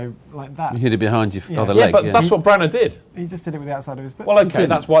where you go like that. You hit it behind your other leg. leg. But that's what Branner did. He just did it with the outside of his. Well, okay,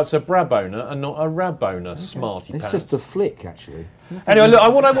 that's why it's a Brabona and not a Rabona, smarty pants. It's just a flick, actually. Anyway,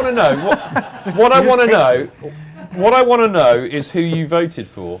 look, what I want to know, what I want to know is who you voted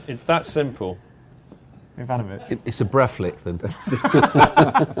for. It's that simple. Ivanovic. It's a bra flick then.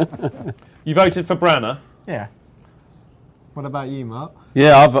 You voted for Branner? Yeah. What about you, Mark?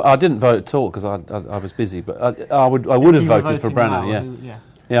 Yeah, I didn't vote at all because I was busy, but I would have voted for Branner.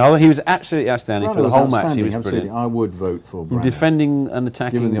 Yeah, he was absolutely outstanding for the whole match. He was brilliant. I would vote for Branner. Defending and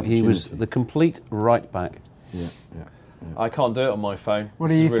attacking, he was the complete right back. Yeah. I can't do it on my phone. What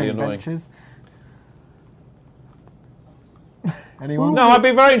do you really think, annoying. Benches? Anyone? No, I'd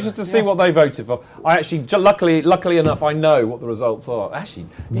be very interested to see what they voted for. I actually, luckily enough, I know what the results are. Actually,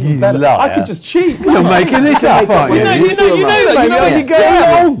 even better, I could just cheat. You're making this up, aren't you?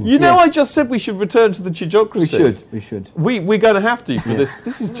 You know, I just said we should return to the Chijocracy. We should. We're going to have to for this.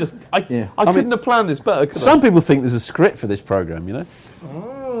 This is just. I couldn't have planned this better. Could some people think there's a script for this programme,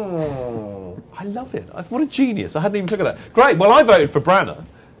 Oh, I love it. What a genius! I hadn't even looked at that. Great. Well, I voted for Branner.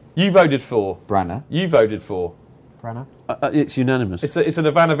 You voted for Branner. You voted for Branner. It's unanimous. It's an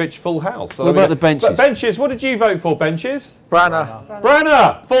Ivanovic full house. So what about the Benches? But Benches, what did you vote for, Benches?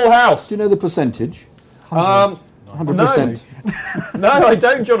 Branner. Full house. Do you know the percentage? 100%. No, I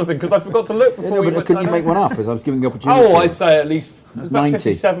don't, Jonathan, because I forgot to look before we went. Couldn't you make one up as I was giving the opportunity? Oh, I'd say at least about 90.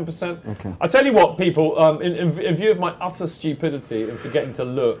 57%. Okay. I tell you what, people, in view of my utter stupidity and forgetting to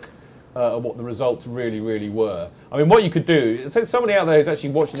look at what the results really, really were. I mean, what you could do, somebody out there who's actually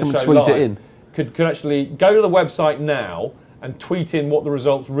watching the show tweet live, it in. Could actually go to the website now and tweet in what the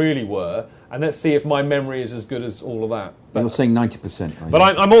results really were, and let's see if my memory is as good as all of that. You're saying 90%. But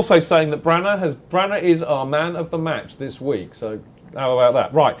I'm also saying that Branner is our man of the match this week. So how about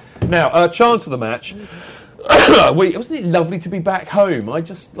that? Right now, chance of the match. Wasn't it lovely to be back home? Well,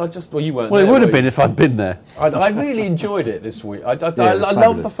 you weren't. Well, there, it would have been if I'd been there. I really enjoyed it this week. I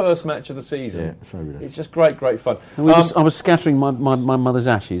loved the first match of the season. Yeah, it's just great fun. I was scattering my mother's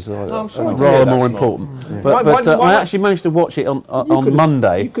ashes. I'm sorry rather more important. Yeah. But I actually managed to watch it on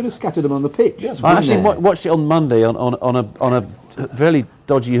Monday. You could have scattered them on the pitch. Yes, I actually watched it on Monday on a very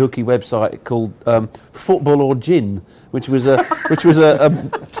dodgy hooky website called Football or Gin, which was a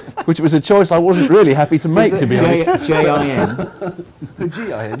choice I wasn't really happy to make, to be honest.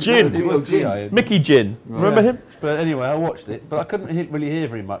 G-I-N. Gin. It was Gin. Mickey Gin. Remember him? But anyway, I watched it, but I couldn't really hear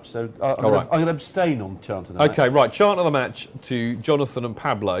very much, so I'm going to abstain on chant of the match. Okay, right. Chant of the match to Jonathan and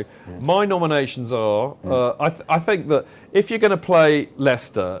Pablo. Yeah. My nominations are, I think that if you're going to play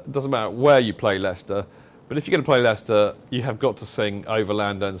Leicester, it doesn't matter where you play Leicester, but if you're going to play Leicester, you have got to sing Over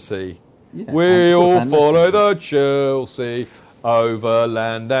Land and Sea. Yeah, we'll follow the Chelsea over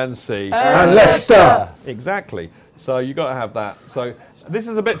land and sea. And Leicester! Exactly. So you've got to have that. So this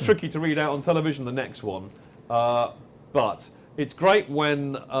is a bit tricky to read out on television, the next one. But it's great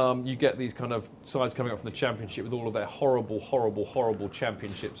when you get these kind of sides coming up from the Championship with all of their horrible, horrible, horrible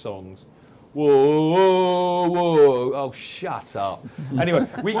Championship songs. Whoa, whoa, whoa! Oh, shut up! Anyway,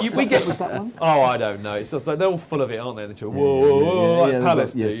 we get. Was that one? Oh, I don't know. It's just like they're all full of it, aren't they? Whoa, whoa, whoa! Like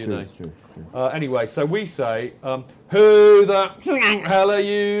Palace do, you know. True. Anyway, so we say, "Who the hell are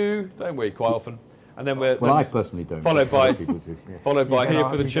you?" Don't we? Quite often, and then we're. Well, I personally don't. Followed by Yeah, here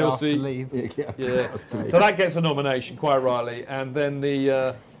for the Chelsea. Yeah. So that gets a nomination, quite rightly, and then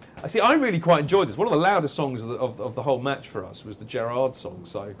the. I really quite enjoyed this. One of the loudest songs of the whole match for us was the Gerrard song.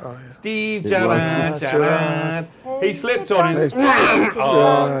 So, Steve Gerrard, he slipped on his...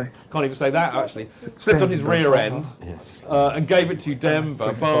 Can't even say that, actually. Slipped on his rear end and gave it to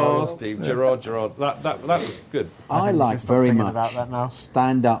Demba Ba, Steve Gerrard. That was good. I like very much about that now.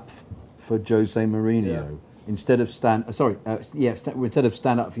 Stand up for Jose Mourinho instead of stand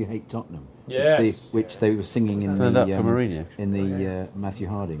up if you hate Tottenham. Yes. Which they were singing in Stand the up for Mourinho. in the Matthew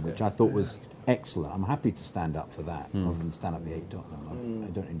Harding, which I thought was excellent. I'm happy to stand up for that rather than stand up if you hate Tottenham. I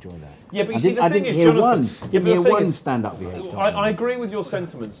don't enjoy that. Yeah, but you see, the thing is, Jonathan, didn't hear one stand up if you hate Tottenham. I agree with your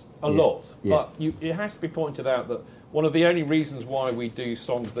sentiments a lot, but it has to be pointed out that one of the only reasons why we do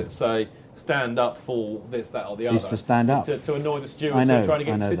songs that say stand up for this, that, or the other is to stand up to annoy the stewards who are trying to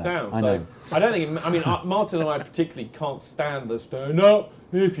get you to sit down. So I don't think. I mean, Martin and I particularly can't stand the stand up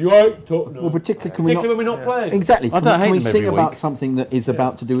if you hate Tottenham. Well, particularly when we're not playing. Exactly. Can we sing about week. Something that is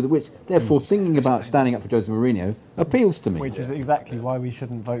about to do with the which? Therefore, singing about standing up for Jose Mourinho appeals to me. Which is exactly why we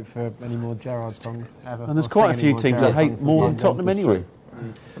shouldn't vote for any more Gerrard songs ever. And there's quite a few teams that hate more than Tottenham anyway.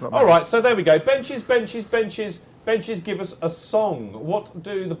 All right, so there we go. Benches. Benches give us a song. What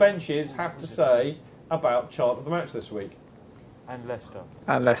do the benches have to say about chart of the match this week? And Leicester.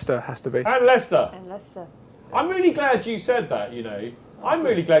 And Leicester has to be. And Leicester. And Leicester. I'm really glad you said that, I'm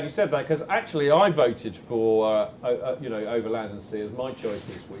really glad you said that because actually I voted for, Overland and Sea as my choice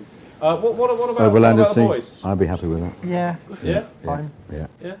this week. What about Overland and the boys? Sea? I'd be happy with that. Yeah. Yeah? Fine. Yeah.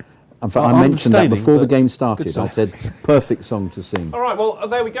 In fact, I mentioned that before the game started. I said, perfect song to sing. All right, well,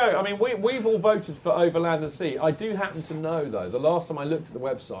 there we go. I mean, we've all voted for Overland and Sea. I do happen to know, though, the last time I looked at the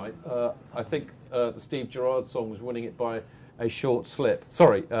website, I think the Steve Gerrard song was winning it by a short slip.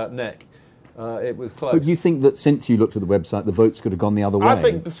 Sorry, neck. It was close. But do you think that since you looked at the website, the votes could have gone the other way? I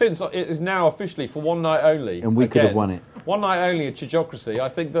think since it is now officially for one night only. And we could have won it. One night only at Chijocracy, I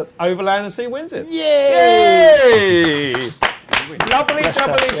think that Overland and Sea wins it. Yay! Lovely,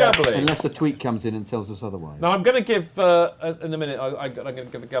 jubbly. Unless a tweet comes in and tells us otherwise. Now, I'm going to give, in a minute, I'm going to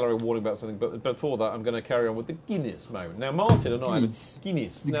give the gallery a warning about something, but before that, I'm going to carry on with the Guinness moment. Now, Martin and I had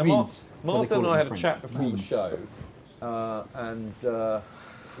a chat before the show, and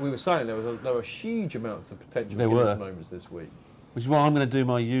we were saying there were huge amounts of potential Guinness moments this week. Which is why I'm going to do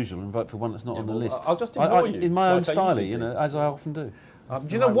my usual and vote for one that's not on the list. I'll just ignore you. In my own style, as I often do. Do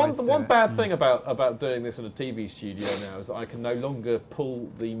you know one bad thing about doing this in a TV studio now is that I can no longer pull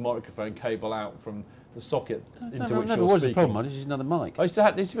the microphone cable out from the socket into which never you're was speaking. a problem. I just used another mic. I used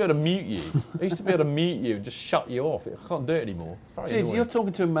to be able to mute you. I used to be able to mute you and just shut you off. I can't do it anymore. Jeez, you're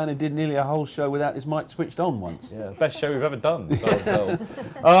talking to a man who did nearly a whole show without his mic switched on once. Yeah, best show we've ever done.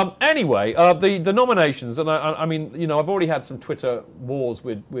 Anyway, the nominations, and I mean, I've already had some Twitter wars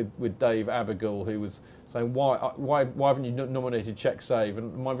with Dave Abigail, who was saying why haven't you nominated Czech Save?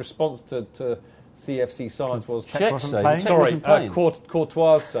 And my response to CFC Science was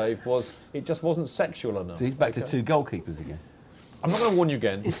Courtois' save was it just wasn't sexual enough. So he's back to two goalkeepers again. I'm not going to warn you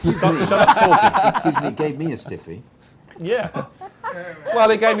again. Shut up talking. Excuse me, it gave me a stiffy. Yeah. Well,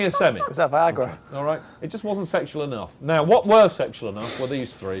 it gave me a semi. Was that Viagra? Okay. All right. It just wasn't sexual enough. Now, what were sexual enough were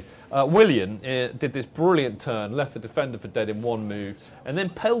these three. Willian did this brilliant turn, left the defender for dead in one move, and then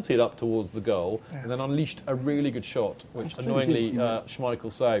pelted up towards the goal, and then unleashed a really good shot, which annoyingly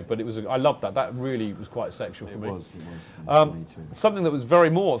Schmeichel saved. But I loved that. That really was quite sexual for me. It was. Something that was very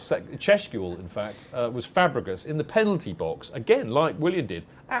more Cheshkuel, in fact, was Fabregas in the penalty box. Again, like Willian did,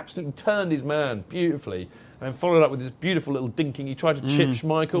 absolutely turned his man beautifully. And followed up with this beautiful little dinking. He tried to chip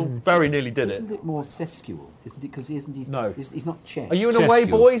Schmeichel, very nearly did Isn't it more sesquial? Isn't it? Because No. He's not Czech. Are you an away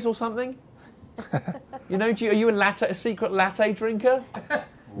boys or something? Are you a secret latte drinker?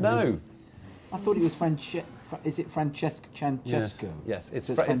 No. I thought it was Is it Francesco? Yes, it's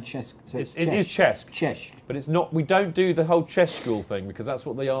Francesco. It is Cesc. Cesc. But it's not. We don't do the whole Cheshkuel thing because that's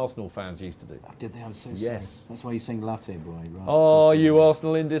what the Arsenal fans used to do. Did they? I was so yes. sorry. That's why you sing Latte Boy, right? Oh, you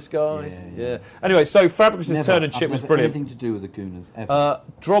Arsenal in disguise. Yeah. Anyway, so Fabregas' turn and chip was brilliant. Anything to do with the Gooners ever.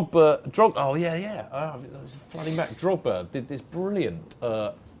 Drogba. Oh yeah. It's flooding back. Drogba did this brilliant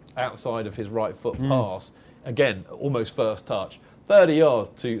outside of his right foot pass. Again, almost first touch. 30 yards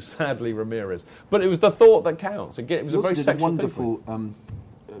to, sadly, Ramirez. But it was the thought that counts. Again, it was a very sexual wonderful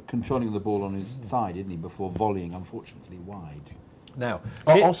controlling the ball on his thigh, didn't he, before volleying, unfortunately, wide. Now,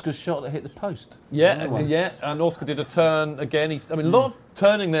 Oscar's shot that hit the post. Yeah, and Oscar did a turn again. A lot of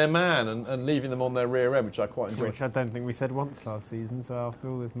turning their man and leaving them on their rear end, which I quite enjoyed. Which I don't think we said once last season, so after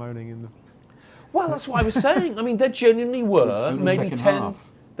all this moaning in the... Well, that's what I was saying. I mean, there genuinely were maybe 10... Half.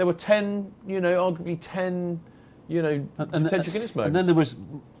 There were 10, arguably 10... potential Guinness moments. And then there was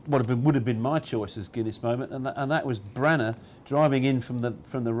what would have been my choice as Guinness moment, and that was Branner driving in from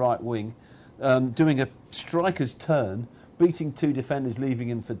the right wing, doing a striker's turn, beating two defenders, leaving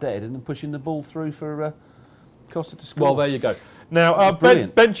him for dead, and then pushing the ball through for Costa to score. Well, there you go. Now,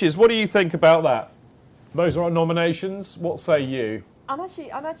 benches, what do you think about that? Those are our nominations. What say you? I'm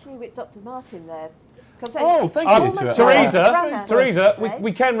actually with Dr. Martin there. Oh, thank you. Teresa,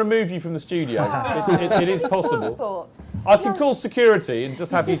 we can remove you from the studio. It is possible. I can call security and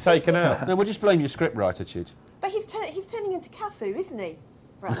just have you taken out. No, we'll just blame your scriptwriter, Chidge. But he's turning into Cafu, isn't he,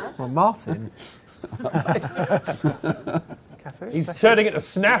 Branner? Well, Martin. He's turning into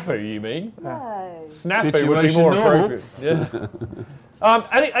Snafu, you mean? No. Snafu would be more appropriate. Yeah.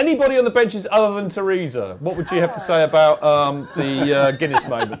 Anybody on the benches other than Teresa? What would you have to say about the Guinness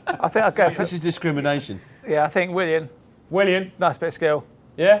moment? I think I'll go for... This is discrimination. Yeah, I think Willian. Willian? Nice bit of skill.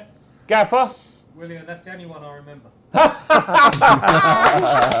 Yeah? Gaffer? Willian, that's the only one I remember. Oh,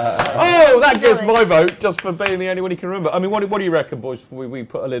 that gets my vote just for being the only one he can remember. I mean, what do you reckon, boys, before we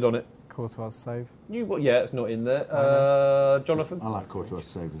put a lid on it? Courtois' save. Yeah, it's not in there. Jonathan? I like Courtois'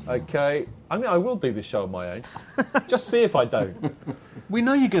 save as well. Okay. I mean, I will do this show on my own. Just see if I don't. We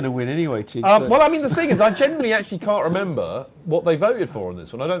know you're going to win anyway, Chief. Well, I mean, the thing is, I genuinely actually can't remember what they voted for on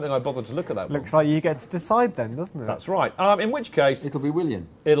this one. I don't think I bothered to look at that one. Looks like you get to decide then, doesn't it? That's right. In which case... It'll be Willian.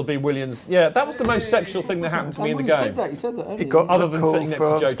 It'll be Williams. Yeah, that was the most sexual thing that happened to me in the game. You said that He got other than call sitting next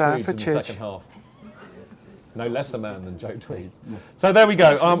to Joe Tweeds in the second half. No less a man than Joe Tweeds. So there we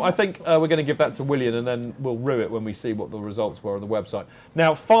go. I think we're going to give that to William, and then we'll rue it when we see what the results were on the website.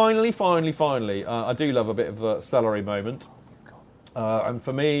 Now, finally, I do love a bit of a celery moment. And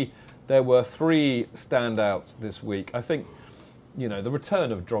for me, there were 3 standouts this week. I think, the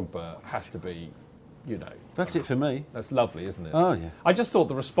return of Drogba has to be, That's it for me. That's lovely, isn't it? Oh, yeah. I just thought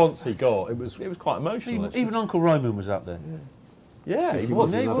the response he got, it was quite emotional. Even Uncle Roman was up there. Yeah, he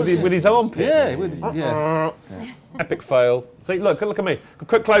was with his armpits. Yeah, Epic fail. See, look at me. A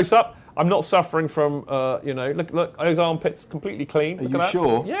quick close up. I'm not suffering from, look, those armpits completely clean. Are you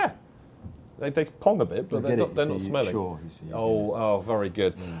sure? Yeah. They pong a bit, but they're not smelling. Oh, very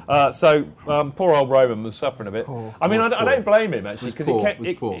good. So poor old Roman was suffering a bit. I mean, I don't blame him actually, because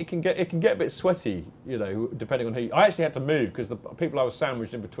it can get a bit sweaty, depending on who. I actually had to move because the people I was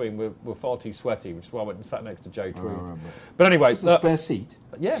sandwiched in between were far too sweaty, which is why I went and sat next to Joe Tweeds. But anyway, a spare seat.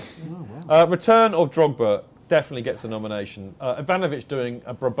 Yeah. Oh, wow. Return of Drogba definitely gets a nomination. Ivanovic doing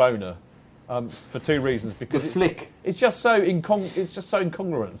a Brabona. For 2 reasons, because it's just so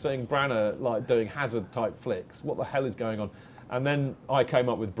incongruent seeing Branner like doing Hazard type flicks. What the hell is going on? And then I came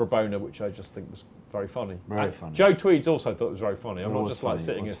up with Brabona, which I just think was very funny. Very funny. Joe Tweeds also thought it was very funny. I'm not just like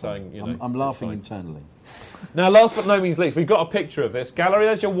sitting here saying, I'm laughing internally. Now, last but no means least, we've got a picture of this. Gallery,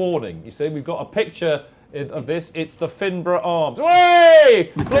 there's your warning. You see, we've got a picture of this. It's the Finborough Arms.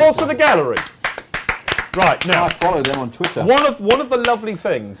 Way! Applause to the gallery. Right, now... I follow them on Twitter. One of the lovely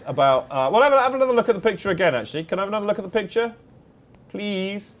things about... well, have another look at the picture again, actually. Can I have another look at the picture?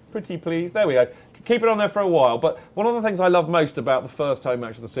 Please. Pretty please. There we go. Keep it on there for a while. But one of the things I love most about the first home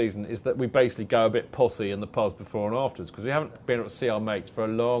match of the season is that we basically go a bit posse in the pubs before and afterwards, because we haven't been able to see our mates for a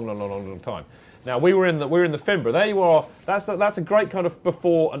long time. Now, we were in the Finborough. There you are. That's a great kind of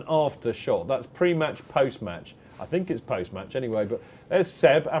before and after shot. That's pre-match, post-match. I think it's post-match anyway, but there's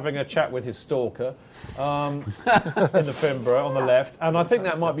Seb having a chat with his stalker in the Finborough on the left, and I think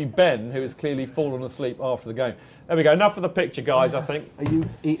that might be Ben, who has clearly fallen asleep after the game. There we go. Enough of the picture, guys, I think. Are you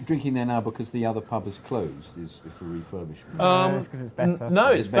drinking there now because the other pub is closed? Is for refurbishment? It's because it's better. No,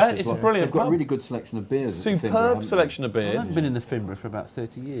 it's better. It's a brilliant They've got pub. a really good selection of beers. Superb selection of beers. I haven't been in the Finborough for about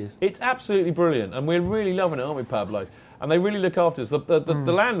 30 years. It's absolutely brilliant, and we're really loving it, aren't we, Pablo? And they really look after us.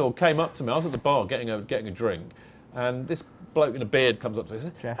 The landlord came up to me. I was at the bar getting a drink, and this bloke in a beard comes up to me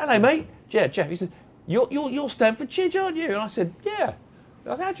and says, Jeff. "Hello, mate." Yeah, Jeff. He said, "You're Stamford Chidge, aren't you?" And I said, "Yeah."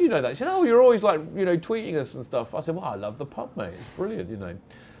 I said, "How do you know that?" He said, "Oh, you're always tweeting us and stuff." I said, "Well, I love the pub, mate. It's brilliant,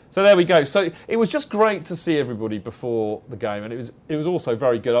 So there we go. So it was just great to see everybody before the game, and it was also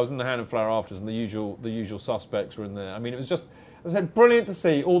very good. I was in the Hand and Flower afterwards, and the usual suspects were in there. I mean, it was just, as I said, brilliant to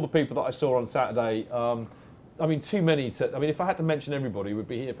see all the people that I saw on Saturday. I mean, too many to... I mean, if I had to mention everybody, we'd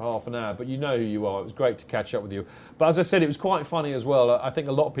be here for half an hour, but you know who you are. It was great to catch up with you. But as I said, it was quite funny as well. I think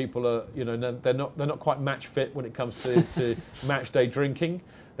a lot of people are, they're not quite match fit when it comes to match day drinking.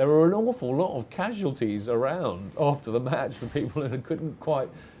 There were an awful lot of casualties around after the match for people who couldn't quite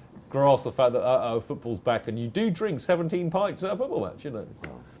grasp the fact that, football's back, and you do drink 17 pints at a football match,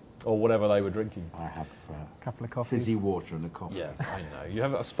 or whatever they were drinking. I have a couple of coffees. Fizzy water and a coffee. Yes, I know. You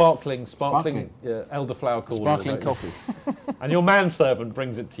have a sparkling elderflower cooler. Sparkling coffee. And your manservant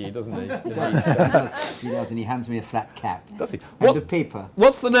brings it to you, doesn't he? He does, and he hands me a flat cap. Does he? And a paper.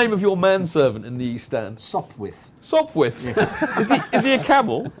 What's the name of your manservant in the East Stand? Sopwith. Sopwith? Yes. Is he a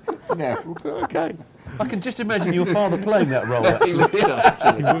camel? No. Okay. I can just imagine your father playing that role.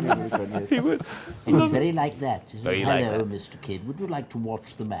 He would. And he's very like that. Hello, like Mr. Kidd. Would you like to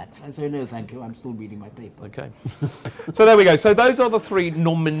watch the match? I say, no, thank you. I'm still reading my paper. Okay. So there we go. So those are the 3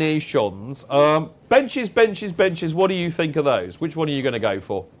 nominations. Benches. What do you think of those? Which one are you going to go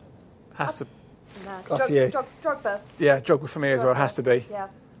for? Has to. Drogba. Yeah, Drogba for me as well. Has to be. Yeah.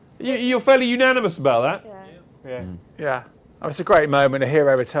 You're fairly unanimous about that. Yeah. Oh, it's a great moment. A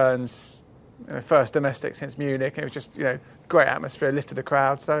hero returns. First domestic since Munich. It was just great atmosphere, lifted the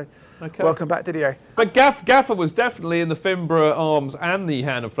crowd. So welcome back, Didier. But Gaffer was definitely in the Finborough arms and the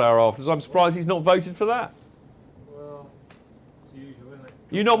Hand of Flower afterwards. I'm surprised he's not voted for that. Well, it's usual, isn't it?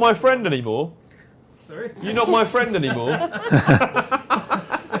 You're not my friend anymore. Sorry? You're not my friend anymore.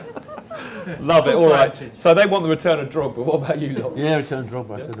 Love it. All right. So they want the return of Drogba. What about you, lot? Yeah, return of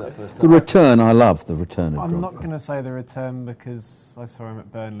Drogba. I said that first time. The return, I love the return of Drogba. I'm not going to say the return because I saw him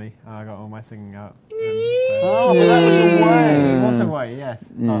at Burnley and I got all my singing out. But that was away. It was away,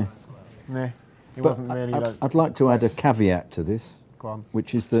 yes. Yeah. It wasn't really. I'd like to add a caveat to this, Go on.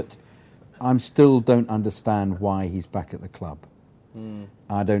 which is that I still don't understand why he's back at the club.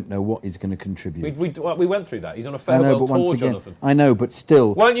 I don't know what he's going to contribute. We went through that. He's on a farewell tour, Jonathan. I know, but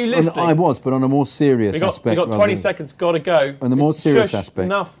still. Weren't you listening? I was, but on a more serious aspect. You've got 20 seconds, got to go. On the more serious aspect.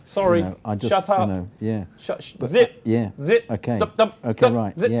 Enough, sorry. Shut up. Zip. Yeah. Zip. Okay. Okay,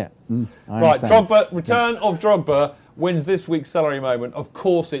 right. Zip. Yeah. I right, understand. Drogba, return of Drogba wins this week's Celery Moment. Of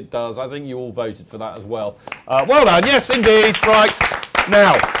course it does. I think you all voted for that as well. Well done. Yes, indeed. Right.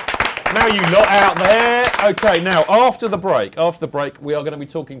 Now you lot out there. Okay, now after the break, we are going to be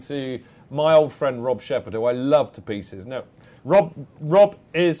talking to my old friend Rob Shepherd, who I love to pieces. Now, Rob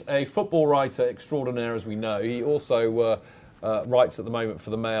is a football writer extraordinaire, as we know. He also writes at the moment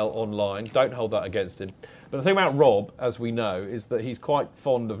for the Mail online. Don't hold that against him. But the thing about Rob, as we know, is that he's quite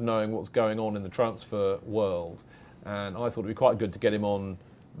fond of knowing what's going on in the transfer world. And I thought it would be quite good to get him on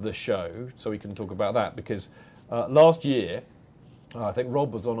the show so we can talk about that. Because last year, I think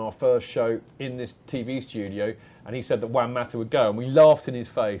Rob was on our first show in this TV studio, and he said that Juan Mata would go, and we laughed in his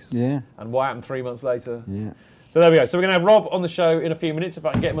face. Yeah. And what happened 3 months later? Yeah. So there we go. So we're going to have Rob on the show in a few minutes, if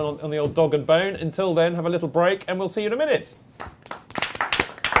I can get him on the old dog and bone. Until then, have a little break, and we'll see you in a minute.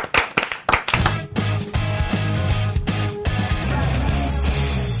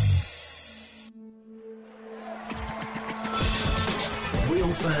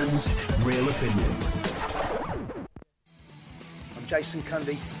 Real fans, real opinions. I'm Jason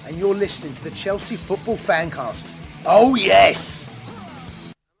Cundy, and you're listening to the Chelsea Football Fancast. Oh, yes!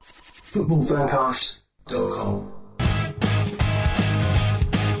 Footballfancast.com.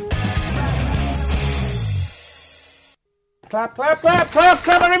 Clap,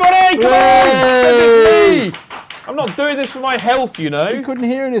 everybody! Come on! I'm not doing this for my health, you know. You couldn't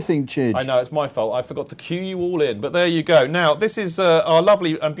hear anything, Chidge. I know, it's my fault. I forgot to cue you all in. But there you go. Now, this is our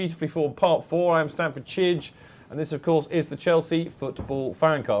lovely and beautifully formed Part 4. I am Stanford Chidge. And this, of course, is the Chelsea Football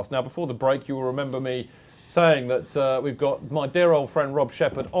Fancast. Now, before the break, you will remember me saying that we've got my dear old friend Rob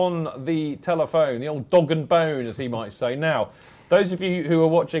Shepherd on the telephone, the old dog and bone, as he might say. Now, those of you who were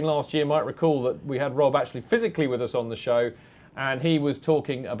watching last year might recall that we had Rob actually physically with us on the show, and he was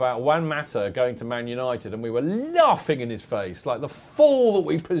talking about Juan Mata going to Man United, and we were laughing in his face, like the fool that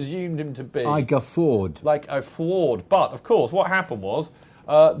we presumed him to be. I guffawed. Like a fraud. But, of course, what happened was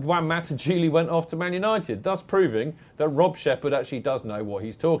Juan Mata duly went off to Man United, thus proving that Rob Shepherd actually does know what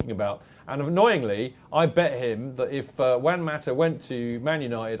he's talking about. And annoyingly, I bet him that if Juan Mata went to Man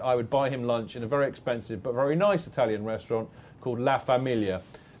United, I would buy him lunch in a very expensive but very nice Italian restaurant called La Famiglia.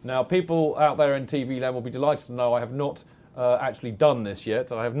 Now, people out there in TV land will be delighted to know I have not actually done this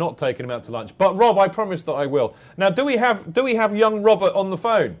yet. I have not taken him out to lunch. But Rob, I promise that I will. Now, do we have young Robert on the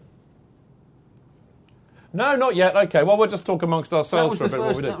phone? No, not yet. Okay, well, we'll just talk amongst ourselves for a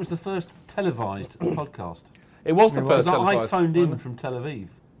bit. That was the first televised podcast. It was the first televised. I phoned in from Tel Aviv.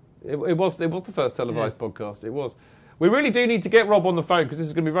 It was the first televised podcast. It was. We really do need to get Rob on the phone because this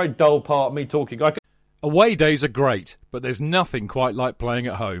is going to be a very dull part of me talking. Away days are great, but there's nothing quite like playing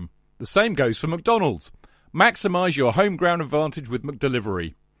at home. The same goes for McDonald's. Maximise your home ground advantage with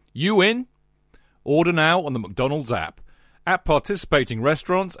McDelivery. You in? Order now on the McDonald's app. At participating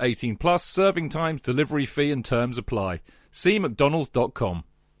restaurants, 18 plus, serving times, delivery fee and terms apply. See mcdonalds.com.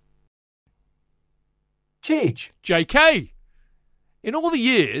 Chidge. JK! In all the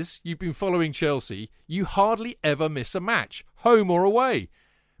years you've been following Chelsea, you hardly ever miss a match, home or away.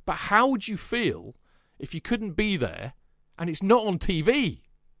 But how would you feel if you couldn't be there and it's not on TV?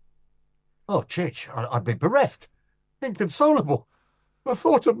 Oh, Chidge, I'd be bereft. Inconsolable. The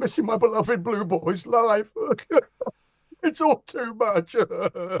thought of missing my beloved Blue Boys live. It's all too much.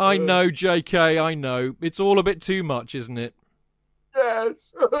 I know, JK, I know. It's all a bit too much, isn't it? Yes.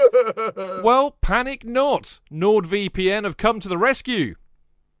 Well, panic not. NordVPN have come to the rescue.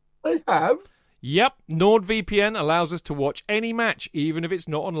 They have? Yep, NordVPN allows us to watch any match, even if it's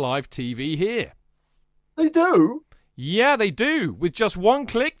not on live TV here. They do? Yeah, they do. With just one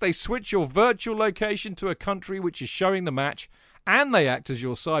click, they switch your virtual location to a country which is showing the match, and they act as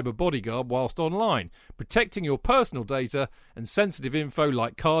your cyber bodyguard whilst online, protecting your personal data and sensitive info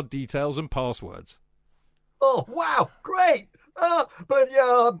like card details and passwords. Oh, wow, great. But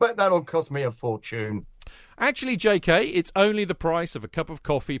yeah, I bet that'll cost me a fortune. Actually, JK, it's only the price of a cup of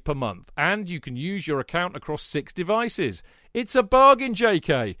coffee per month, and you can use your account across 6 devices. It's a bargain,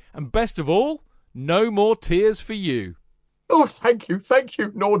 JK, and best of all, no more tears for you. Oh, thank you,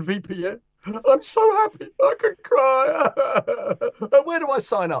 NordVPN. I'm so happy I could cry. Where do I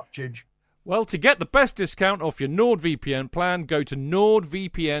sign up, Chidge? Well, to get the best discount off your NordVPN plan, go to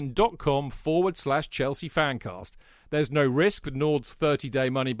nordvpn.com/Chelsea Fancast. There's no risk with Nord's 30-day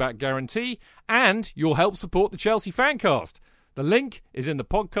money-back guarantee, and you'll help support the Chelsea Fancast. The link is in the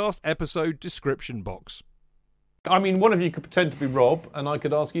podcast episode description box. I mean, one of you could pretend to be Rob, and I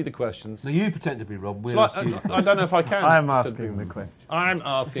could ask you the questions. No, you pretend to be Rob. I don't know if I can. I'm asking the question. I'm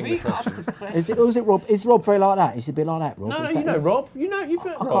asking the question. Is it Rob? Is Rob very like that? Is he a bit like that, Rob? No, you know Rob. You've met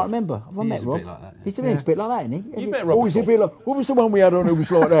Rob. I can't remember. Have I met Rob? Bit like that, He's a bit like that, isn't he? You've met Rob. Oh, is he a bit like? What was the one we had on who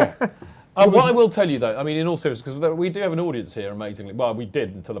was like that? What I will tell you, though, I mean, in all seriousness, because we do have an audience here, amazingly. Well, we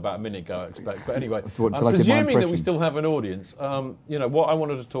did until about a minute ago, I expect. But anyway, presuming that we still have an audience, what I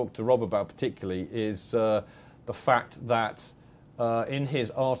wanted to talk to Rob about particularly is the fact that in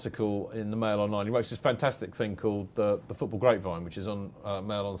his article in the Mail Online, he wrote this fantastic thing called the Football Grapevine, which is on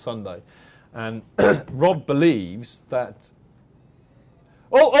Mail on Sunday. And Rob believes that...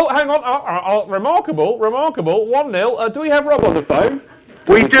 Oh, hang on. Remarkable. 1-0. Do we have Rob on the phone?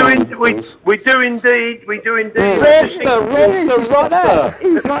 We do indeed. Robster, He's like that.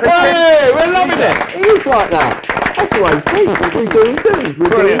 He's like that. Hey, we're loving it. He's like that. That's the way he speaks. We do indeed.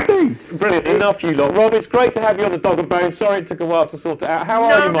 Brilliant. Enough, you lot. Rob, it's great to have you on the Dog and Bone. Sorry it took a while to sort it out. How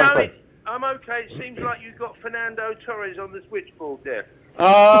are you, my friend? I'm okay. It seems like you've got Fernando Torres on the switchboard there.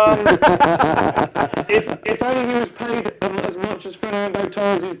 If only he was paid as much as Fernando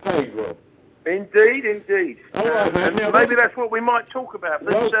Torres is paid, Rob. Indeed. All right, man. Maybe that's what we might talk about.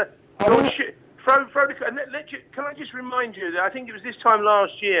 But can I just remind you that I think it was this time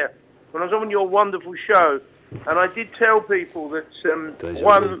last year when I was on your wonderful show, and I did tell people that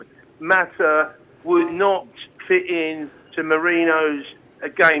one matter would not fit in to Marino's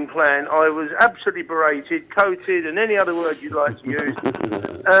game plan. I was absolutely berated, coated, and any other word you'd like to use.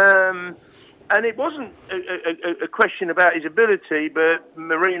 And it wasn't a question about his ability, but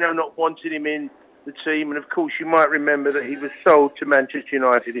Marino not wanting him in the team. And, of course, you might remember that he was sold to Manchester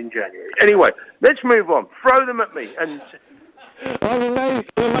United in January. Anyway, let's move on. Throw them at me. And I'm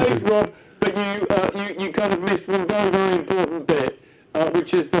amazed, Rob, that you kind of missed one very, very important bit,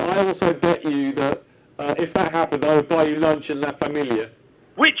 which is that I also bet you that if that happened, I would buy you lunch in La Familia.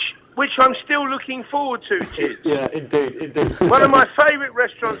 Which I'm still looking forward to, kids. Yeah, indeed. One of my favourite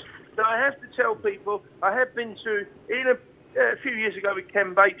restaurants that I have to tell people I have been to a few years ago with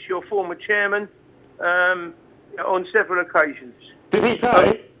Ken Bates, your former chairman, on several occasions. Did he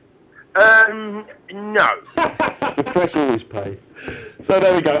pay? No. The press always pay. So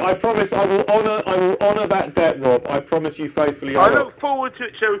there we go. I promise I will honour that debt, Rob. I promise you faithfully. I look forward to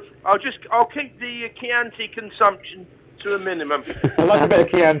it. So I'll keep the Chianti consumption to a minimum. I like a bit of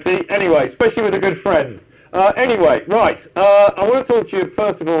Chianti. Anyway, especially with a good friend. Anyway, right. I want to talk to you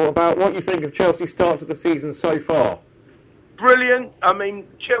first of all about what you think of Chelsea's start to the season so far. Brilliant. I mean,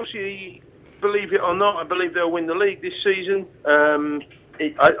 Chelsea, believe it or not, I believe they'll win the league this season.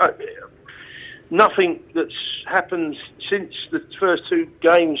 Nothing that's happened since the first 2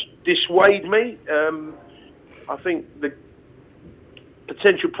 games dissuade me. I think the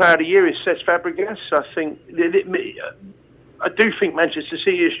potential player of the year is Cesc Fabregas. I do think Manchester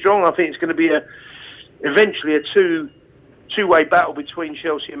City is strong. I think it's going to be eventually a two-way battle between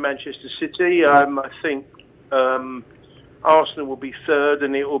Chelsea and Manchester City. I think Arsenal will be third,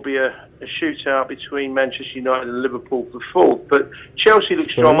 and it will be a shootout between Manchester United and Liverpool for fourth. But Chelsea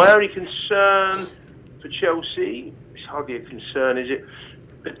looks strong. My only concern for Chelsea, it's hardly a concern, is it?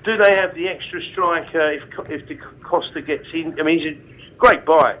 But do they have the extra striker if the Costa gets in? I mean, he's a great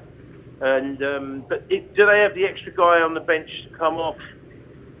buy, and but do they have the extra guy on the bench to come off?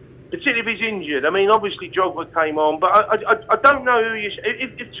 Particularly if he's injured. I mean, obviously Drogba came on, but I don't know who you...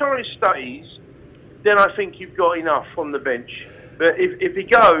 If Torres stays, then I think you've got enough on the bench. But if he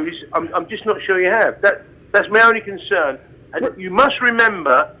goes, I'm just not sure you have. That's my only concern. And you must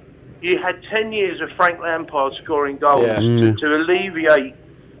remember, you had 10 years of Frank Lampard scoring goals to alleviate,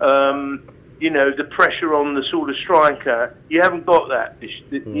 the pressure on the sort of striker. You haven't got that.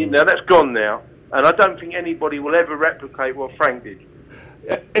 That's gone now. And I don't think anybody will ever replicate what Frank did.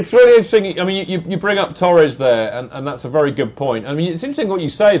 It's really interesting. I mean, you bring up Torres there, and that's a very good point. I mean, it's interesting what you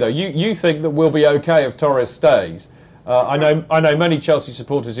say, though. You think that we'll be okay if Torres stays. I know many Chelsea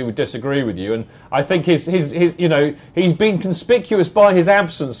supporters who would disagree with you, and I think his he's been conspicuous by his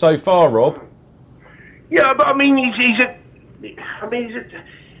absence so far, Rob. Yeah, but I mean,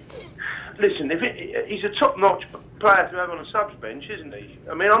 listen, he's a top-notch player to have on a subs bench, isn't he?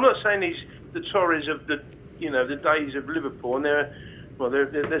 I mean, I'm not saying he's the Torres of the days of Liverpool, and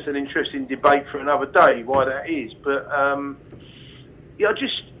there's an interesting debate for another day why that is. But you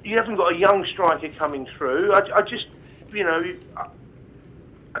haven't got a young striker coming through. I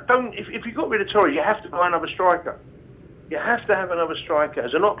don't. If you got rid of Torres, you have to buy another striker. You have to have another striker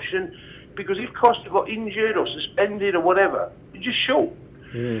as an option, because if Costa got injured or suspended or whatever, you're just short.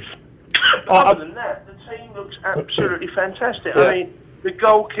 But other than that, the team looks absolutely fantastic. I mean, the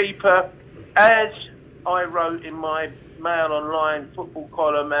goalkeeper, as I wrote in my Mail Online football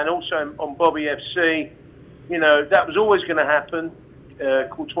column and also on Bobby FC, that was always going to happen.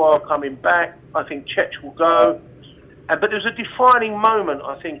 Courtois coming back. I think Cech will go. But there was a defining moment,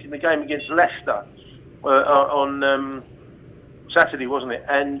 I think, in the game against Leicester on Saturday, wasn't it?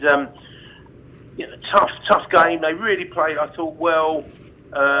 And tough game. They really played, I thought, well.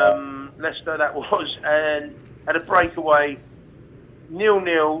 Leicester, that was, and had a breakaway,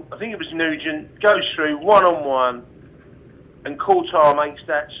 0-0. I think it was Nugent goes through 1-on-1, and Courtois makes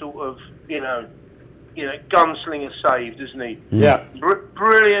that sort of gunslinger save, doesn't he? Yeah,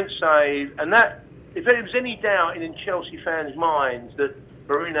 brilliant save. And that, if there was any doubt in Chelsea fans' minds that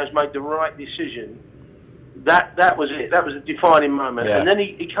Mourinho's made the right decision, that was it. That was a defining moment. And then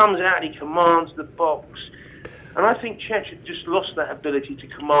he comes out and he commands the box. And I think Cech had just lost that ability to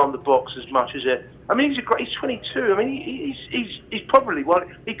command the box as much as it. I mean, he's 22. I mean, he's probably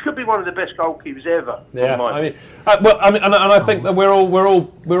one. He could be one of the best goalkeepers ever. Yeah, and I think that we're all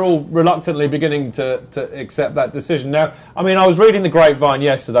reluctantly beginning to accept that decision now. I mean, I was reading the grapevine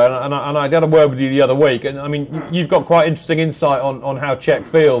yesterday, and I had a word with you the other week, and I mean, you've got quite interesting insight on how Cech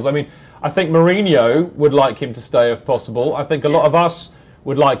feels. I mean, I think Mourinho would like him to stay if possible. I think a lot of us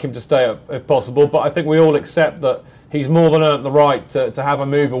would like him to stay if possible, but I think we all accept that he's more than earned the right to have a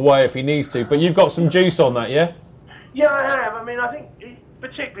move away if he needs to. But you've got some juice on that, yeah? Yeah, I have. I mean, I think he's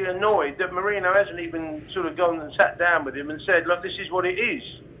particularly annoyed that Mourinho hasn't even sort of gone and sat down with him and said, look, this is what it is.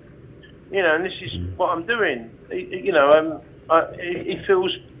 And this is what I'm doing. He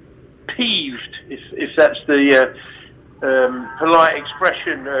feels peeved, if that's the polite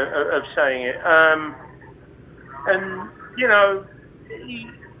expression of saying it.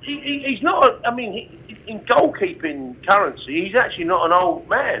 He's not. I mean, in goalkeeping currency, he's actually not an old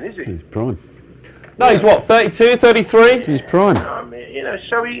man, is he? He's prime. No, he's what, 32, 33? He's prime. I mean,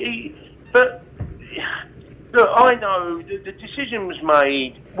 so he. But look, I know the decision was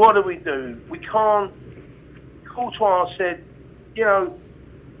made. What do? We can't. Courtois said, I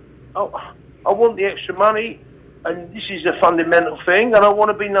want the extra money, and this is a fundamental thing, and I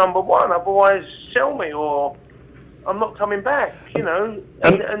want to be number one. Otherwise, sell me or I'm not coming back,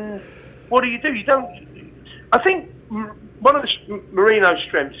 and what do? You don't. I think one of Mourinho's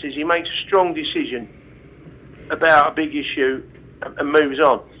strengths is he makes a strong decision about a big issue and moves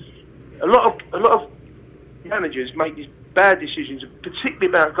on. A lot of managers make these bad decisions, particularly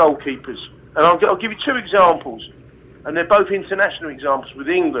about goalkeepers. And I'll give you two examples, and they're both international examples with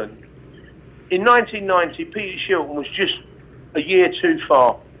England. In 1990, Peter Shilton was just a year too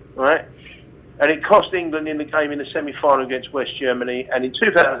far, right? And it cost England in the game in the semi-final against West Germany. And in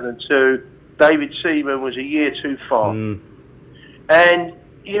 2002, David Seaman was a year too far. And,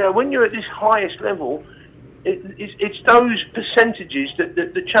 when you're at this highest level, it's those percentages that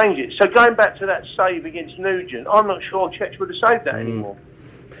change it. So going back to that save against Nugent, I'm not sure Cech would have saved that anymore.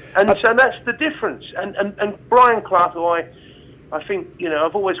 And so that's the difference. And Brian Clough, who I think,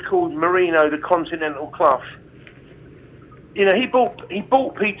 I've always called Mourinho the Continental Clough. He bought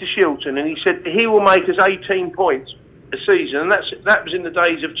Peter Shilton, and he said he will make us 18 points a season, and that was in the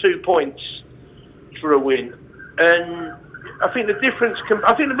days of 2 points for a win. And I think the difference.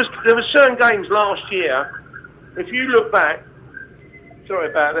 I think there were certain games last year. If you look back, sorry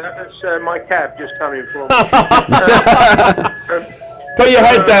about that. That's my cab just coming from. Put your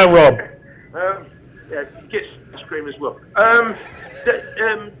head down, Rob. Yeah, get ice cream as well.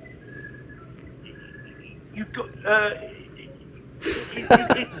 You've got.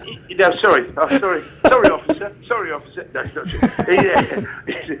 No, sorry, officer. Sorry, officer. No, it's not true.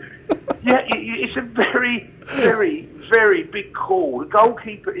 It's a very, very, very big call. The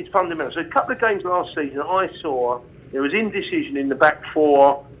goalkeeper is fundamental. So a couple of games last season, I saw there was indecision in the back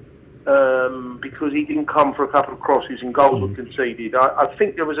four because he didn't come for a couple of crosses and goals were conceded. I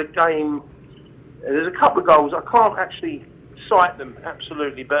think there was a game. There's a couple of goals. I can't actually cite them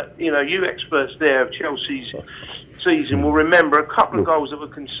absolutely, but you experts there of Chelsea's season will remember a couple of goals that were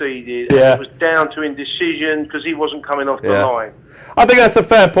conceded. Yeah. And it was down to indecision because he wasn't coming off the line. I think that's a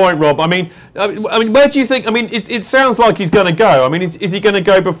fair point, Rob. I mean, where do you think? I mean, it sounds like he's going to go. I mean, is he going to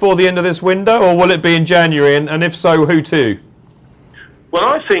go before the end of this window, or will it be in January? And if so, who to? Well,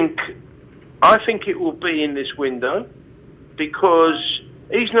 I think it will be in this window because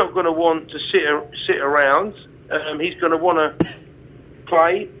he's not going to want to sit around. He's going to want to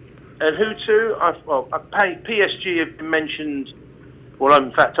play. And who to? PSG have been mentioned. Well,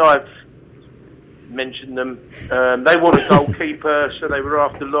 in fact, I've mentioned them. They want a goalkeeper, so they were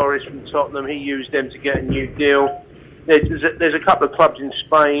after Lloris from Tottenham. He used them to get a new deal. There's a couple of clubs in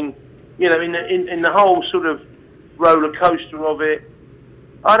Spain. In the whole sort of roller coaster of it.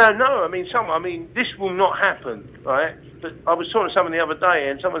 I don't know. I mean, this will not happen, right? But I was talking to someone the other day,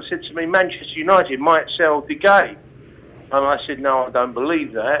 and someone said to me, Manchester United might sell De Gea. And I said, no, I don't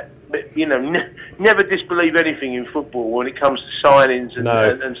believe that. But, never disbelieve anything in football when it comes to signings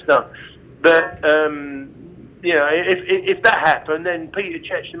and stuff. But, if that happened, then Peter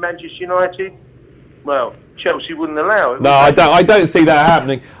Cech to Manchester United, well, Chelsea wouldn't allow it. No, I don't see that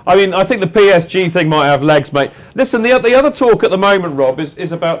happening. I mean, I think the PSG thing might have legs, mate. Listen, the other talk at the moment, Rob,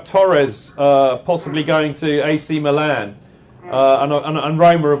 is about Torres possibly going to AC Milan. And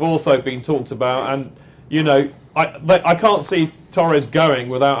Roma have also been talked about. And, I can't see Torres going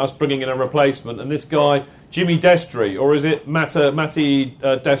without us bringing in a replacement. And this guy, Jimmy Destri, or is it Matti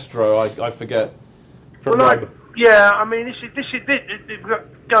Destro? I forget. From Roma. Yeah, I mean, this is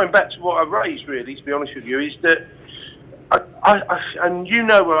going back to what I raised, really, to be honest with you, is that and you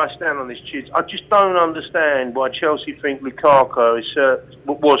know where I stand on this, Chids. I just don't understand why Chelsea think Lukaku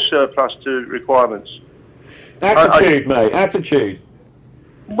was surplus to requirements. Attitude, mate. Attitude.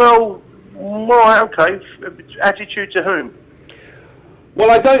 Well, right, okay. Attitude to whom? Well,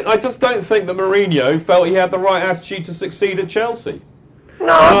 I just don't think that Mourinho felt he had the right attitude to succeed at Chelsea.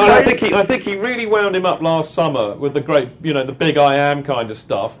 No, I think he really wound him up last summer with the great, the big I am kind of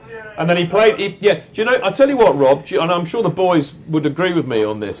stuff, and then he played. Do you know? I tell you what, Rob, and I'm sure the boys would agree with me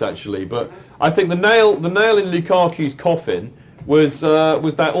on this actually, but I think the nail in Lukaku's coffin was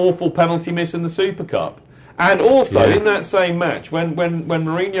that awful penalty miss in the Super Cup, and also in that same match when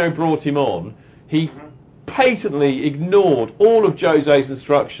Mourinho brought him on, he patently ignored all of Jose's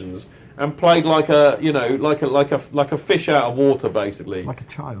instructions. And played like a fish out of water, basically. Like a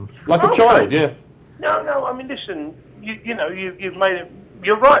child. Like a child, yeah. No. I mean, listen. You've made it.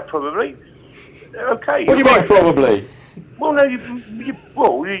 You're right, probably. Okay. What do you mean, probably? Well, no. You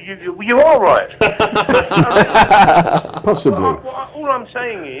are right. Possibly. All I'm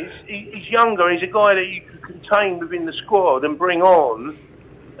saying is, he's younger. He's a guy that you can contain within the squad and bring on.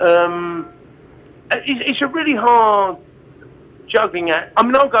 It's a really hard juggling act. I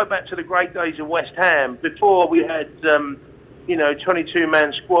mean, I'll go back to the great days of West Ham before we had,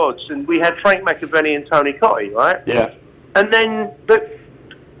 22-man squads, and we had Frank McAvenny and Tony Cottee, right? Yeah. And then, but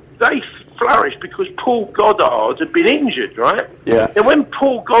they flourished because Paul Goddard had been injured, right? Yeah. And when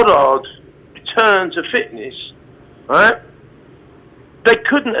Paul Goddard returned to fitness, right, they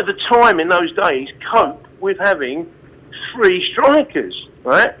couldn't at the time in those days cope with having 3 strikers,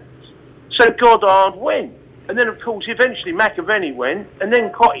 right? So Goddard went. And then, of course, eventually McAvenny went, and then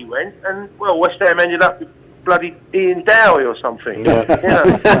Cottee went, and, well, West Ham ended up with bloody Ian Dowie or something. Yeah.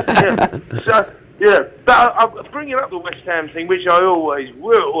 So, but I'm bringing up the West Ham thing, which I always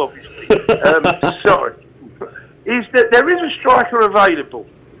will, obviously. Sorry. Is that there is a striker available,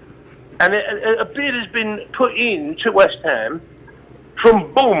 and a bid has been put in to West Ham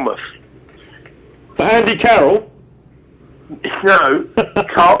from Bournemouth. For Andy Carroll? No,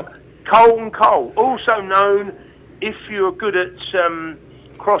 Colton Cole, also known, if you're good at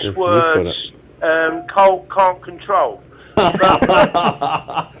crosswords, Cole can't control.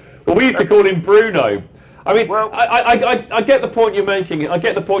 Well, we used to call him Bruno. I mean, well, I get the point you're making. I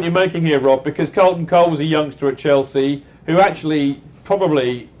get the point you're making here, Rob, because Colton Cole was a youngster at Chelsea who actually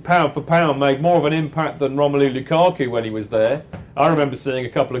probably pound for pound made more of an impact than Romelu Lukaku when he was there. I remember seeing a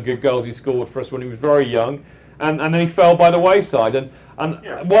couple of good goals he scored for us when he was very young, and then he fell by the wayside. And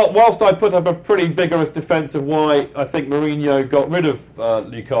whilst I put up a pretty vigorous defence of why I think Mourinho got rid of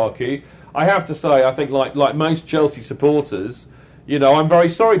Lukaku, I have to say I think like most Chelsea supporters, You know, I'm very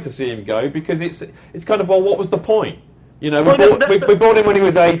sorry to see him go because it's kind of, well, what was the point? You know, we bought him when he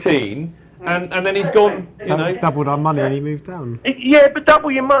was 18, and then he's gone. You know, doubled our money and he moved down. Yeah, but double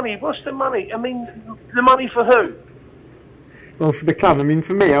your money. What's the money? I mean, the money for who? Well, for the club. I mean,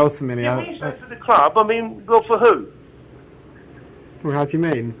 for me, ultimately. When you say for the club, I mean, well, for who? Well, how do you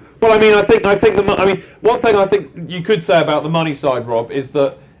mean? Well, I mean, I think one thing I think you could say about the money side, Rob, is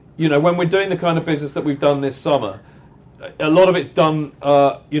that, you know, when we're doing the kind of business that we've done this summer, a lot of it's done,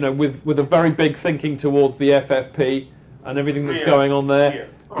 you know, with a very big thinking towards the FFP and everything that's going on there.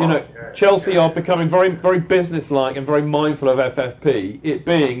 You know, Chelsea are becoming very, very business-like and very mindful of FFP. It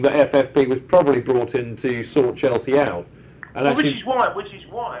being that FFP was probably brought in to sort Chelsea out, and which is why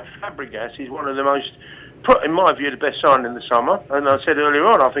Fabregas is one of the most, in my view, the best signing in the summer. And I said earlier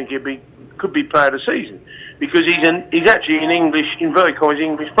on, I think could be player of the season because he's actually an English, inverted commas,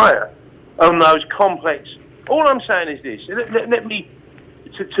 English player on those complex. All I'm saying is this: let me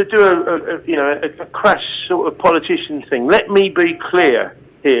to do a crass sort of politician thing. Let me be clear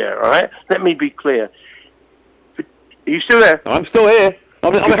here, all right? Let me be clear. Are you still there? I'm still here.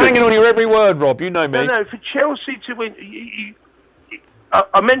 I'm hanging on your every word, Rob. You know me. No. For Chelsea to win,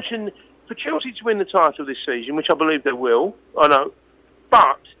 I mentioned for Chelsea to win the title this season, which I believe they will. I know,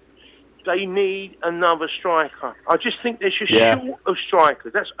 but they need another striker. I just think they're just short of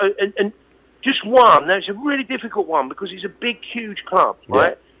strikers. That's and just one. That's a really difficult one because it's a big, huge club,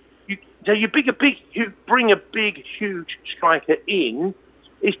 right? You bring a big, huge striker in.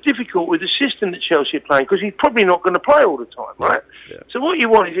 It's difficult with the system that Chelsea are playing because he's probably not going to play all the time, right? Yeah. So what you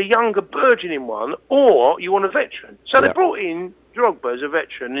want is a younger, burgeoning one, or you want a veteran. So they brought in Drogba as a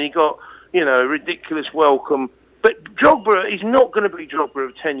veteran, and he got, you know, a ridiculous welcome. But Drogba is not going to be Drogba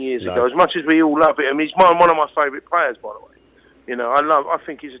of 10 years ago, as much as we all love it. I mean, he's one of my favourite players, by the way. You know, I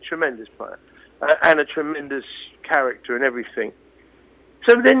think he's a tremendous player and a tremendous character and everything.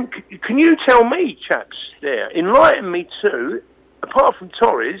 So then, can you tell me, chaps, there, enlighten me too, apart from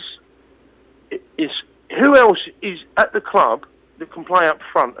Torres, is who else is at the club that can play up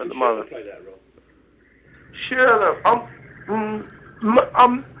front at the moment? Play that role. Sure,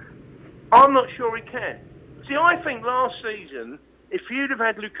 I'm not sure he can. See, I think last season, if you'd have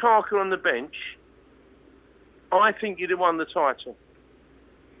had Lukaku on the bench, I think you'd have won the title.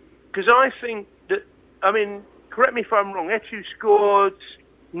 Because I think that, I mean, correct me if I'm wrong, Etu scored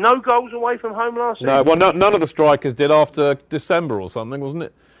no goals away from home last season. No, well, none of the strikers did after December or something, wasn't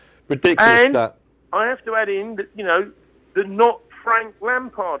it? Ridiculous stat. I have to add in that, you know, the not Frank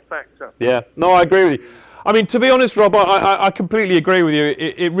Lampard factor. Yeah, no, I agree with you. I mean, to be honest, Rob, I completely agree with you.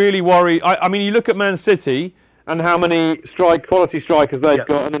 It really worries. I mean, you look at Man City and how many quality strikers they've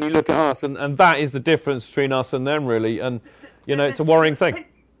got, and then you look at us, and that is the difference between us and them, really. And, you know, it's a worrying thing.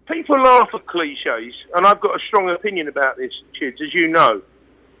 People laugh at cliches, and I've got a strong opinion about this, Chids, as you know.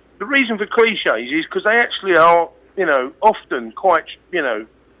 The reason for cliches is because they actually are, you know, often quite, you know,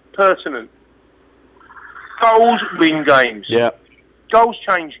 pertinent. Goals win games. Yeah. Goals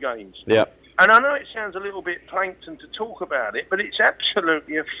change games. Yeah. And I know it sounds a little bit plankton to talk about it, but it's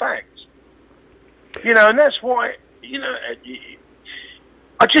absolutely a fact. You know, and that's why, you know,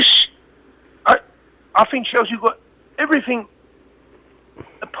 I think Chelsea got everything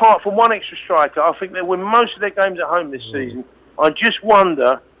apart from one extra striker. I think they win most of their games at home this season. I just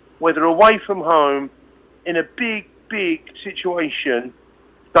wonder whether away from home, in a big, big situation,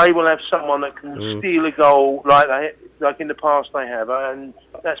 they will have someone that can steal a goal like in the past they have. And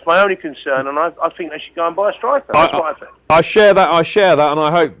that's my only concern, and I think they should go and buy a striker. That's what I think. I share that, and I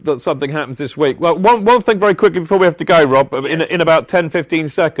hope that something happens this week. Well, one thing very quickly before we have to go, Rob, in about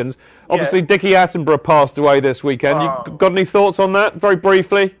 10-15 seconds. Obviously, Dickie Attenborough passed away this weekend. You got any thoughts on that, very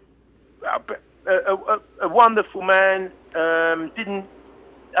briefly? A wonderful man.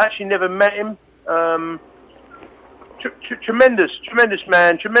 Never met him. Tremendous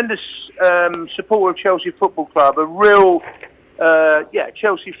man, tremendous supporter of Chelsea Football Club, a real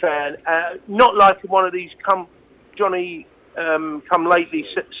Chelsea fan, not like one of these come lately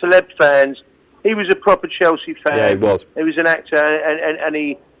celeb fans. He was a proper Chelsea fan. Yeah, he was. He was an actor, and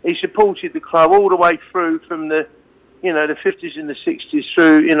he supported the club all the way through from the 50s and the 60s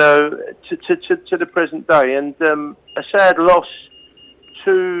through, to the present day, and a sad loss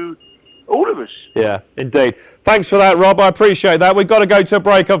to all of us. Yeah, indeed. Thanks for that, Rob. I appreciate that. We've got to go to a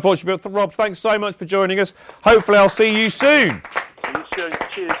break, unfortunately. But Rob, thanks so much for joining us. Hopefully I'll see you soon. See you soon.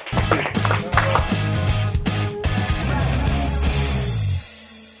 Cheers.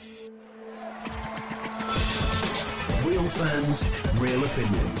 Real fans, real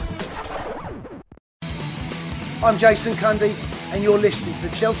opinions. I'm Jason Cundy, and you're listening to the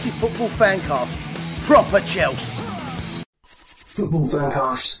Chelsea Football Fancast. Proper Chelsea.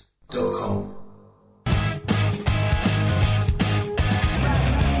 footballfancast.com.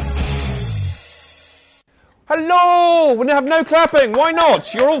 Hello! We're going to have no clapping. Why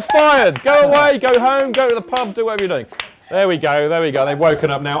not? You're all fired. Go away, go home, go to the pub, do whatever you're doing. There we go. They've woken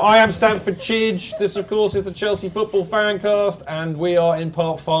up now. I am Stamford Chidge. This, of course, is the Chelsea Football Fancast, and we are in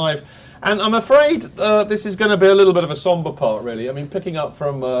part 5. And I'm afraid this is going to be a little bit of a sombre part, really. I mean, picking up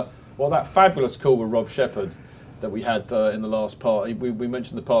from that fabulous call with Rob Shepherd that we had in the last part. We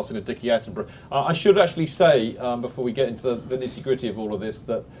mentioned the passing of Dickie Attenborough. I should actually say, before we get into the nitty-gritty of all of this,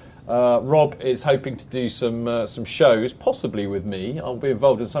 that Rob is hoping to do some shows, possibly with me. I'll be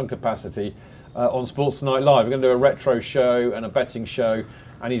involved in some capacity on Sports Tonight Live. We're going to do a retro show and a betting show,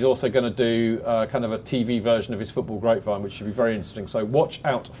 and he's also going to do kind of a TV version of his Football Grapevine, which should be very interesting. So watch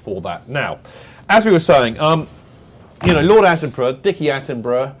out for that. Now, as we were saying, Lord Attenborough, Dickie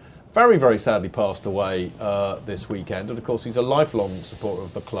Attenborough, very, very sadly passed away this weekend, and of course he's a lifelong supporter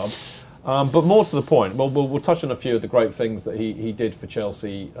of the club. But more to the point, we'll touch on a few of the great things that he did for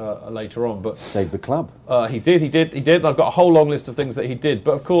Chelsea later on. But saved the club. He did. I've got a whole long list of things that he did.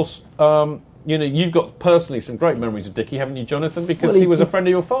 But of course, you've got personally some great memories of Dickie, haven't you, Jonathan? Because he was a friend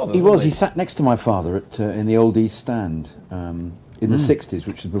of your father. He was. He sat next to my father in the old East Stand in the 60s,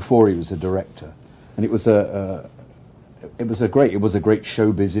 which was before he was a director, and it was a great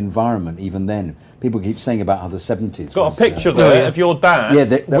showbiz environment even then. People keep saying about how the 70s. Got a picture there of your dad with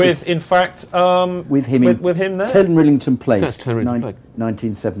him there. Ted Rillington Place,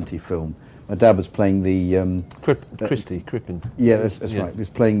 1970 film. My dad was playing the Crippen. Yeah, that's right. He was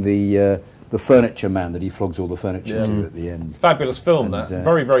playing the furniture man that he flogs all the furniture to at the end. Fabulous film, that.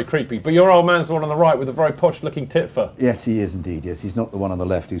 Very, very creepy. But your old man's the one on the right with a very posh-looking Titfer. Yes, he is indeed. Yes, he's not the one on the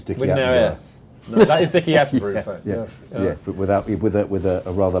left who's Dickie Attenborough. No hair. No, that is Dickie Attenborough, in fact. Yes. But with a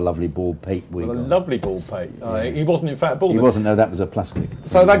rather lovely bald pate wig. With a lovely bald pate. He wasn't, in fact, bald. He wasn't. No, that was a plastic.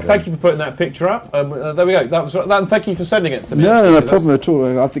 So thank you for putting that picture up. There we go. And thank you for sending it to me. No problem at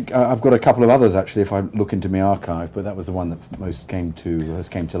all. I think I've got a couple of others actually. If I look into my archive, but that was the one that most came to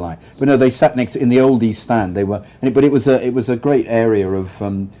light. But no, they sat next in the old East Stand. They were, but it was a great area of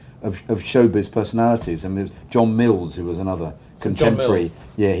showbiz personalities. I mean, there was John Mills, who was another contemporary.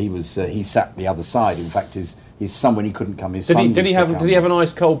 Yeah, he sat the other side. In fact, his son, when he couldn't come, did he have an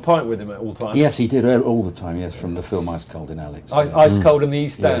ice cold pint with him at all times? Yes, he did all the time. Yes, from the film Ice Cold in Alex. Ice Cold in the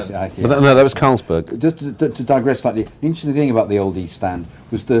East Stand. Yes, that was Carlsberg. Just to digress slightly, the interesting thing about the old East Stand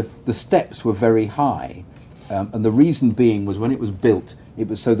was the steps were very high, and the reason being was when it was built, it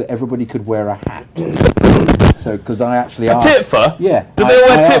was so that everybody could wear a hat. So, because I actually asked... A Titfer? Yeah. Did they all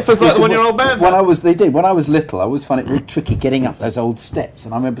wear Titfers like the one your old man had? They did. When I was little, I always found it really tricky getting up those old steps.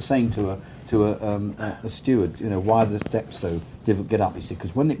 And I remember saying to a steward, why are the steps so difficult to get up? He said,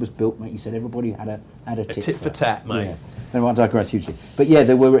 because when it was built, mate, he said everybody had a Titfer. Tit for tat, mate. Yeah. No, I digress hugely. But yeah,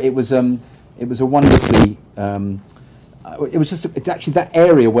 it was a wonderfully... it's actually that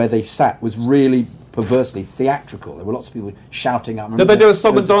area where they sat was really... perversely theatrical. There were lots of people shouting up. Did they do a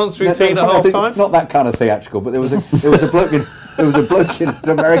song and dance routine at half time? Not that kind of theatrical, but there was a bloke, an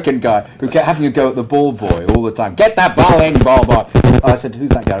American guy who kept having a go at the ball boy all the time. Get that ball in, ball boy. I said, "Who's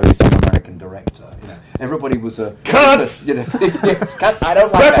that guy?" He's some American director. Everybody was a cut. Yes, cut. I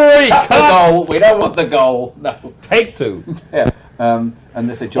don't like referee. Cut the goal. We don't want the goal. No, take two. Yeah. And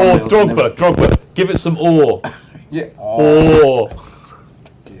they said, "John Mills." Drogba. Give it some ore. Yeah. Ore.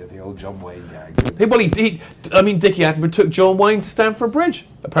 Old John Wayne gag. Dickie Attenborough took John Wayne to Stamford Bridge,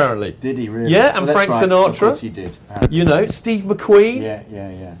 apparently. Did he really? Yeah, and Frank Sinatra. Of course he did. Steve McQueen. Yeah.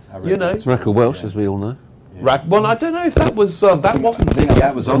 It's Raquel Welch, as we all know. Yeah. Well, I don't know if that was that wasn't. I think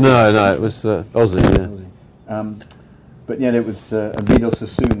that was Ozzy. No, it was Ozzy. Yeah. But yeah, it was Vidal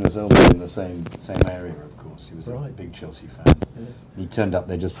Sassoon was also in the same area. Of course, he was a big Chelsea fan. Yeah. He turned up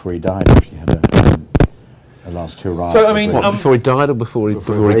there just before he died. Actually, had a last hurrah. So I mean, before he died or before he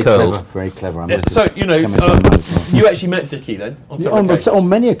curled? Very clever. So you actually met Dickie then on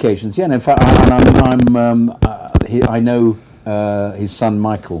many occasions. Yeah, and in fact, I know his son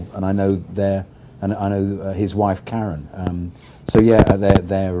Michael, and I know his wife Karen.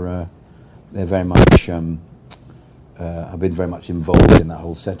 They're very much. I've been very much involved in that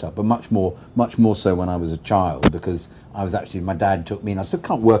whole setup, but much more so when I was a child, because I was actually, my dad took me, and I still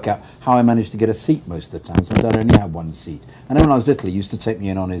can't work out how I managed to get a seat most of the time. So my dad only had one seat, and then when I was little, he used to take me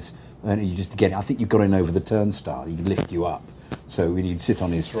in on his, you just get it. I think you got in over the turnstile. He could lift you up, so you'd sit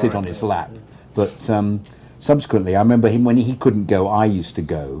on his lap. But subsequently, I remember him when he couldn't go. I used to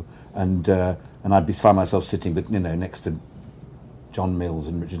go, and I'd find myself sitting, but next to John Mills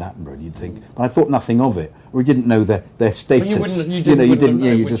and Richard Attenborough, you'd think. But I thought nothing of it, or he didn't know their status.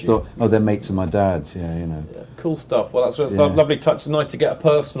 You just thought, oh, they're mates of my dad's. Yeah, cool stuff. Well, that's a lovely touch. It's nice to get a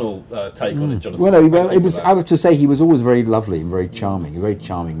personal take on it, Jonathan. Well, it was. I have to say, he was always very lovely and very charming, a very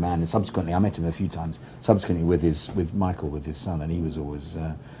charming man. And subsequently, I met him a few times. Subsequently, with Michael, with his son, and he was always,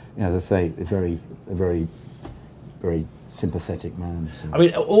 as I say, a very, very sympathetic man. So. I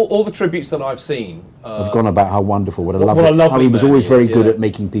mean, all the tributes that I've seen have gone about how wonderful, what a lovely how he was always very good at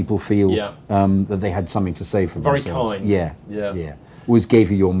making people feel that they had something to say for themselves. Very kind. Yeah. Always gave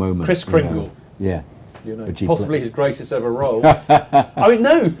you your moment. Chris Kringle. Yeah. Possibly his greatest ever role. I mean,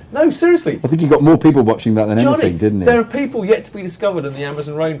 no, seriously. I think he got more people watching that than anything, didn't he? There are people yet to be discovered in the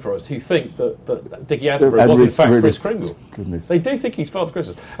Amazon rainforest who think that Dickie Attenborough was in fact Chris Kringle. Goodness. They do think he's Father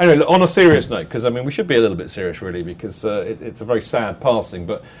Christmas. Anyway, look, on a serious note, because I mean, we should be a little bit serious, really, because it's a very sad passing.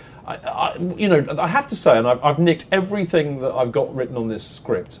 But I have to say, and I've nicked everything that I've got written on this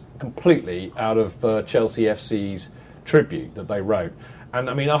script completely out of Chelsea FC's tribute that they wrote. And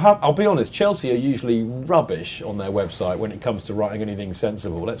I mean, I'll be honest, Chelsea are usually rubbish on their website when it comes to writing anything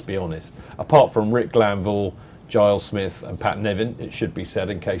sensible, let's be honest. Apart from Rick Glanville, Giles Smith and Pat Nevin, it should be said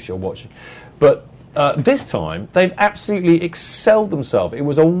in case you're watching. But this time, they've absolutely excelled themselves. It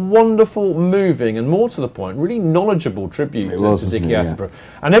was a wonderful, moving and more to the point, really knowledgeable tribute to Dickie Attenborough.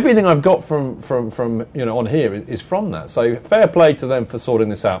 And everything I've got from on here is from that. So fair play to them for sorting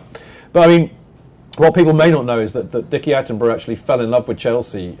this out. But I mean, what people may not know is that Dickie Attenborough actually fell in love with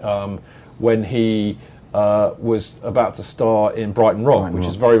Chelsea when he was about to star in Brighton Rock, which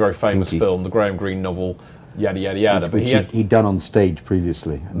is a very, very famous film, the Graham Greene novel, yada, yada, yada. But he'd done on stage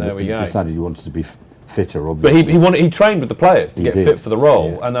previously. And there we go. He decided he wanted to be fitter, obviously. But he trained with the players to get fit for the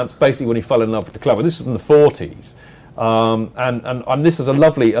role, and that's basically when he fell in love with the club. And this was in the 40s. And this is a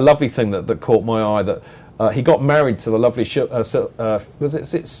lovely thing that caught my eye, that he got married to the lovely Sheila Sim, which is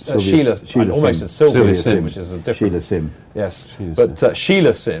a different Sheila Sim. Yes, but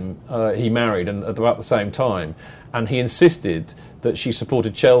Sheila Sim he married and at about the same time, and he insisted that she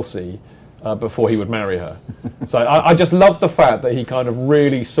supported Chelsea before he would marry her. So I just love the fact that he kind of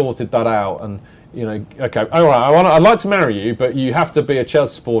really sorted that out, and okay, all right, I'd like to marry you, but you have to be a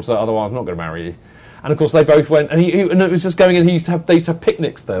Chelsea supporter, otherwise I'm not going to marry you. And of course, they both went, and it was just going in. They used to have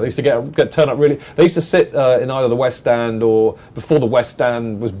picnics there. They used to get turn up really. They used to sit in either the West Stand or before the West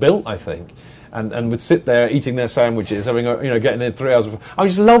Stand was built, I think, and would sit there eating their sandwiches, having getting in 3 hours.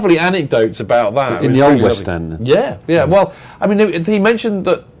 Just lovely anecdotes about that in the old West Stand. Yeah. Well, I mean, he mentioned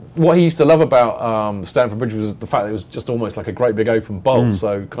that what he used to love about Stamford Bridge was the fact that it was just almost like a great big open bowl.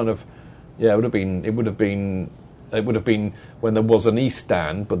 So kind of, it would have been when there was an East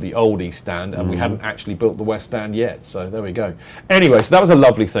Stand, but the old East Stand, and we hadn't actually built the West Stand yet. So there we go. Anyway, so that was a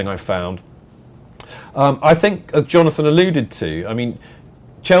lovely thing I found. I think, as Jonathan alluded to, I mean,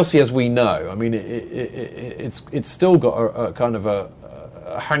 Chelsea, as we know, I mean, it's still got a kind of a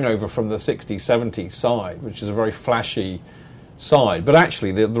hangover from the 60s, 70s side, which is a very flashy side. But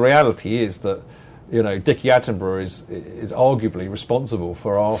actually, the reality is that Dickie Attenborough is arguably responsible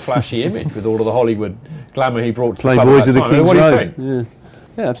for our flashy image with all of the Hollywood glamour he brought to the club. Playboys of the King's Road.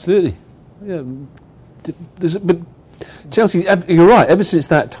 Yeah, absolutely. Yeah, but Chelsea, you're right. Ever since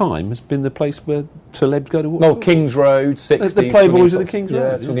that time, has been the place where celebs go to watch. Well, King's Road, 60s. The Playboys of the King's Road.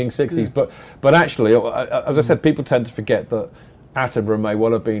 Yeah, swinging 60s. Yeah. But actually, as I said, people tend to forget that Attenborough may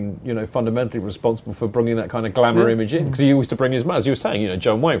well have been, fundamentally responsible for bringing that kind of glamour image in, because he used to bring his, as you were saying,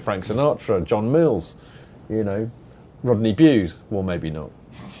 John Wayne, Frank Sinatra, John Mills, Rodney Bewes. Well, maybe not.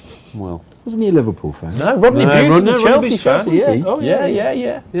 Well, wasn't he a Liverpool fan? No, Rodney Bewes is a Chelsea fan. Yeah. Oh,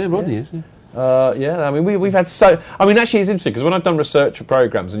 yeah. Yeah, Rodney is. Yeah. I mean, we've had so. I mean, actually, it's interesting because when I've done research for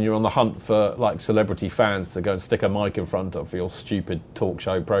programs and you're on the hunt for like celebrity fans to go and stick a mic in front of for your stupid talk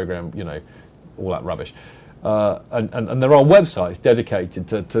show program, all that rubbish. And there are websites dedicated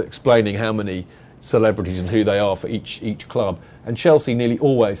to explaining how many celebrities and who they are for each club. And Chelsea nearly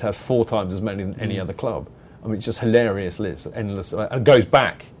always has 4 times as many than any other club. I mean, it's just hilarious list, endless, and goes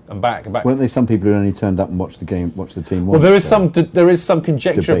back and back and back. Weren't there some people who only turned up and watched the team once? Well, there is some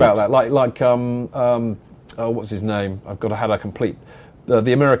conjecture debate about that. Like what's his name? I've got to have a complete.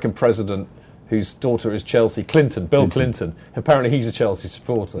 The American president, whose daughter is Chelsea, Bill Clinton. Apparently, he's a Chelsea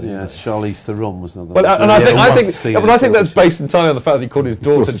supporter. Yeah, Charlize Theron was another. But I think that's based entirely on the fact that he called his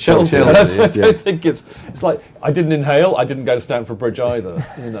daughter Chelsea. I don't think it's like I didn't inhale. I didn't go to Stamford Bridge either.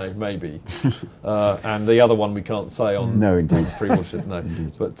 Maybe. And the other one we can't say on. No, indeed. No.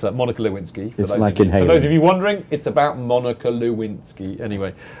 Indeed. But Monica Lewinsky. It's like inhaling. For those of you wondering, it's about Monica Lewinsky.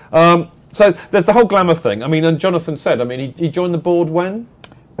 Anyway, so there's the whole glamour thing. I mean, and Jonathan said, he joined the board when.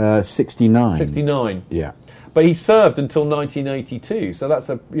 69. 69. Yeah. But he served until 1982, so that's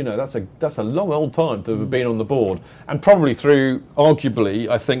a long old time to have been on the board, and probably through, arguably,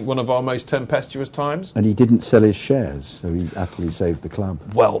 I think, one of our most tempestuous times. And he didn't sell his shares, so he utterly saved the club.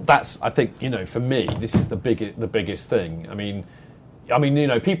 Well, that's, I think, for me, this is the biggest thing. I mean,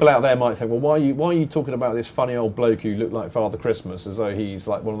 people out there might think, well, why are you talking about this funny old bloke who looked like Father Christmas as though he's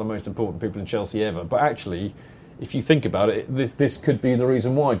like one of the most important people in Chelsea ever? But actually, if you think about it, this could be the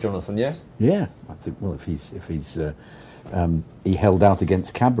reason why, Jonathan. Yes. Yeah, I think. Well, if he's he held out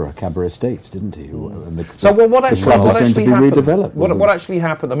against Cabra Estates, didn't he? What actually happened? What actually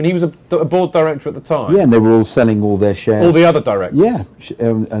happened? I mean, he was a board director at the time. Yeah, and they were all selling all their shares. All the other directors. Yeah,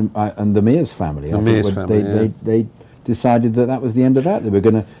 and the Mears family. They decided that was the end of that. They were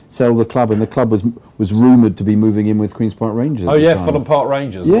going to sell the club, and the club was rumoured to be moving in with Queen's Park Rangers. Oh yeah, Fulham Park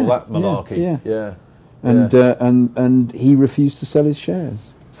Rangers. Yeah, all that malarkey. Yeah. And he refused to sell his shares.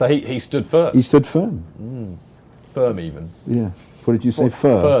 So he stood firm. He stood firm. Firm even. Yeah. What did you say?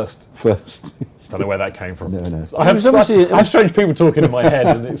 First. Don't know where that came from. No. I have strange people talking in my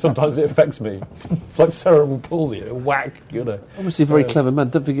head, and sometimes it affects me. It's like cerebral palsy. Whack. Obviously a very clever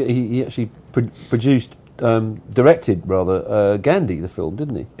man. Don't forget he actually directed Gandhi, the film,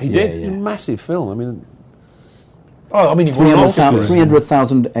 didn't he? He did. It's a massive film. I mean.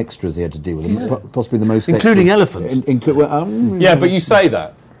 300,000 extras he had to deal with, possibly the most, including elephants. Yeah, but you say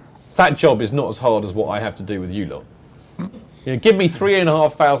that job is not as hard as what I have to do with you lot. Give me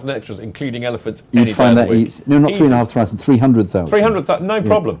 3,500 extras, including elephants. You'd find that easy. No, not 3,500, 300,000. 300,000, no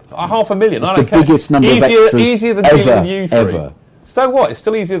problem. 500,000. It's the biggest number of extras easier than dealing with you three. Ever. So what? It's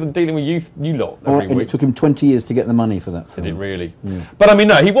still easier than dealing with you lot every week. It took him 20 years to get the money for that film. Did it really? Yeah. But I mean,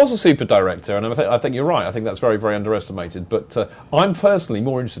 no, he was a super director, and I think you're right. I think that's very, very underestimated. But I'm personally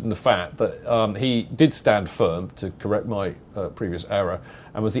more interested in the fact that he did stand firm, to correct my previous error,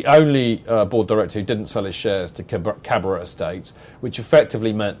 and was the only board director who didn't sell his shares to Cabra Estates, which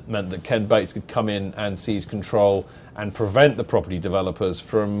effectively meant that Ken Bates could come in and seize control and prevent the property developers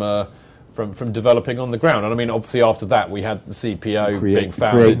from developing on the ground. And I mean, obviously after that we had the CPO being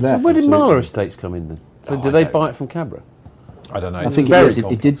founded. Where did Marlow Estates come in then? Did they buy it from Cabra? I don't know. I think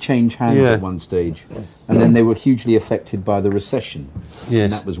it did change hands at one stage, and then they were hugely affected by the recession.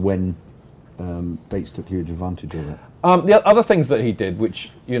 Yes. And that was when Bates took huge advantage of it. The other things that he did,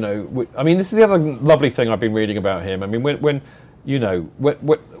 which I mean, this is the other lovely thing I've been reading about him. I mean,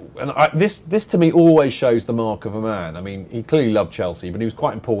 this to me always shows the mark of a man. I mean, he clearly loved Chelsea, but he was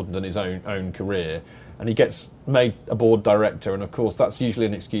quite important in his own career, and he gets made a board director, and of course that's usually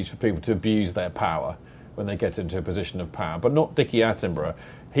an excuse for people to abuse their power when they get into a position of power. But not Dickie Attenborough.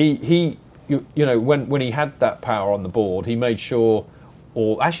 When he had that power on the board, he made sure.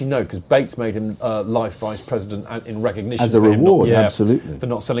 Or actually no, because Bates made him life vice president in recognition as a reward, absolutely, for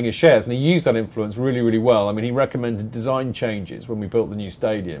not selling his shares, and he used that influence really, really well. I mean, he recommended design changes when we built the new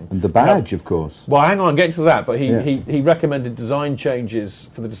stadium, and the badge, of course. Well, hang on, I'm getting to that, but he recommended design changes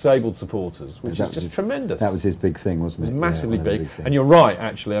for the disabled supporters, which is just tremendous. That was his big thing, wasn't it? It was massively big. And you're right,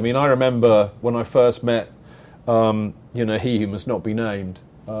 actually. I mean, I remember when I first met, he who must not be named,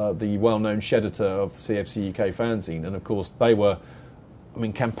 the well-known sheditor of the CFC UK fanzine, and of course they were.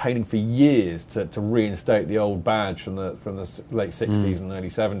 Campaigning for years to reinstate the old badge from the late 60s and early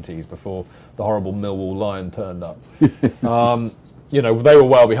 70s before the horrible Millwall Lion turned up. They were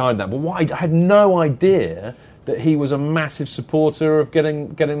well behind that. But I had no idea that he was a massive supporter of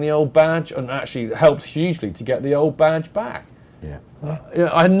getting the old badge, and actually helped hugely to get the old badge back. Yeah.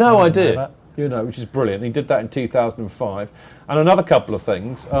 I had no idea. Which is brilliant. He did that in 2005, and another couple of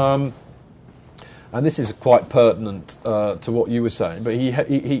things. And this is quite pertinent to what you were saying, but he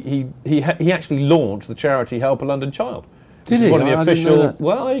actually launched the charity Help a London Child. Did he? One of the official.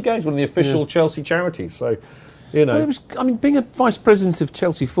 Well, there you go. It's one of the official Chelsea charities. So, Well, being a vice president of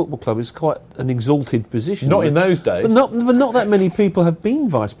Chelsea Football Club is quite an exalted position. Not in those days. But not that many people have been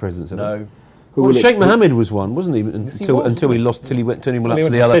vice presidents. No. Well, Sheikh Mohammed was one, wasn't he? Until he lost, till he went up to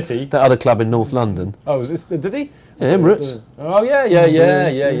that other club in North London. Oh, did he? Yeah, Emirates. Oh,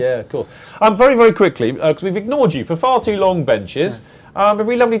 yeah, of course. Very, very quickly, because we've ignored you for far too long, Benches. It'd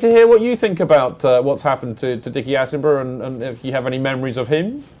be lovely to hear what you think about what's happened to Dickie Attenborough, and if you have any memories of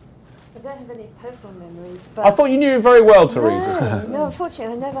him. I don't have any personal memories. But I thought you knew him very well, Teresa. No,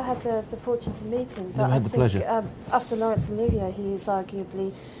 unfortunately, I never had the fortune to meet him. But never had the pleasure. After Laurence Olivier, he is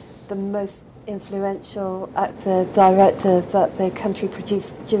arguably the most influential actor, director that the country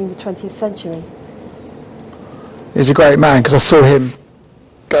produced during the 20th century. He's a great man, because I saw him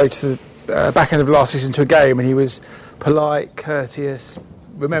go to the back end of last season to a game, and he was polite, courteous,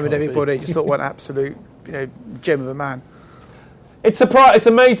 remembered everybody. Just thought what an absolute, gem of a man. It's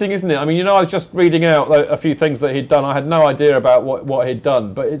amazing, isn't it? I mean, I was just reading out a few things that he'd done. I had no idea about what he'd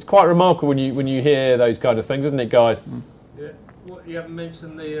done, but it's quite remarkable when you hear those kind of things, isn't it, guys? Yeah. Well, you haven't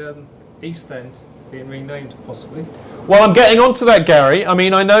mentioned the East End being renamed, possibly. Well, I'm getting onto that, Gary. I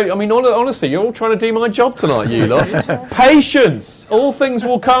mean, honestly, you're all trying to do my job tonight, you lot. Patience. All things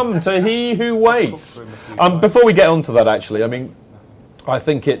will come to he who waits. Before we get onto that, actually, I mean, I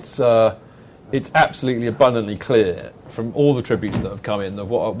think it's absolutely abundantly clear from all the tributes that have come in of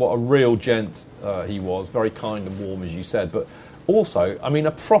what a real gent he was, very kind and warm, as you said, but also, I mean,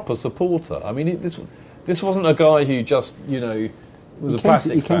 a proper supporter. I mean, this wasn't a guy who just, was a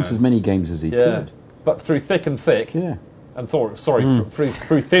plastic fan. He came to as many games as he could. But through thick and thick, and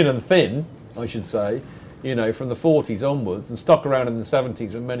through thin and thin, I should say, from the 40s onwards, and stuck around in the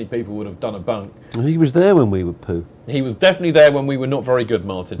 70s when many people would have done a bunk. He was there when we were poo. He was definitely there when we were not very good,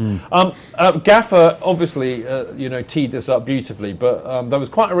 Martin. Gaffer obviously, teed this up beautifully, but there was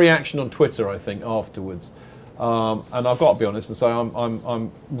quite a reaction on Twitter, I think, afterwards. And I've got to be honest and say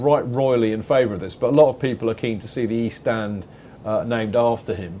I'm right royally in favour of this, but a lot of people are keen to see the East Stand named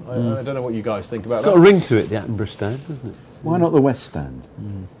after him. I don't know what you guys think about that. It's got a ring to it, the Attenborough Stand, hasn't it? Why not the West Stand?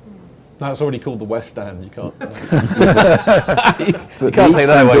 That's already called the West Stand. You can't. You can't take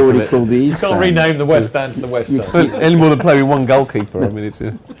that away from it. Called the East Stand. Can't rename the West Stand to the West Stand. Any more than play with one goalkeeper. I mean, it's.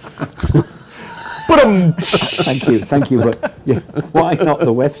 Thank you. But why not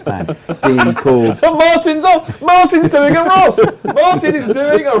the West Stand being called? Martin's off. Martin's doing a Ross. Martin is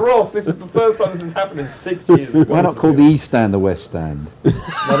doing a Ross. This is the first time this has happened in 6 years. Why not call the East Stand the West Stand?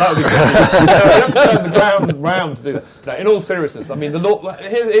 Well, that would be good. You have to turn the ground round to do that. No, in all seriousness, I mean,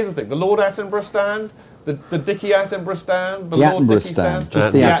 here's the thing: the Lord Attenborough Stand. The Dickie Attenborough Stand, the Lord Attenborough Dickie stand,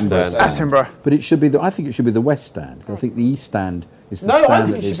 just the Attenborough stand. Attenborough. But it should be. I think it should be the West Stand. I think the East Stand is the stand. No, I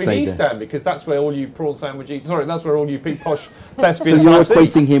think it should be the East Stand because that's where all you prawn sandwich eaters. Sorry, that's where all you big posh thespian. So you're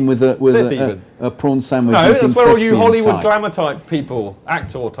equating him with a prawn sandwich. No, that's where all you Hollywood glamour type people,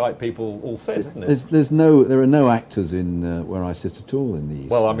 actor type people, all sit, isn't it? There are no actors in where I sit at all in the East.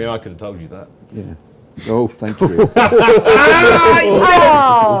 Well, I mean, I could have told you that. Yeah. Oh, thank you.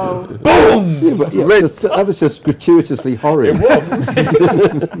 Boom! That was just gratuitously horrid. It was.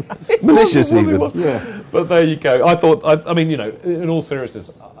 Malicious even. Yeah. But there you go. I thought, I mean, in all seriousness,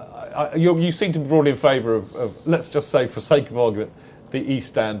 you seem to be broadly in favour of, let's just say, for sake of argument, the East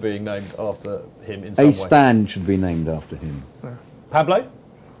Stand being named after him in some way. A stand should be named after him. Yeah. Pablo?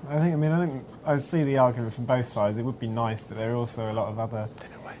 I think I see the argument from both sides. It would be nice, but there are also a lot of other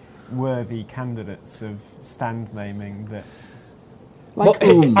worthy candidates of stand naming that.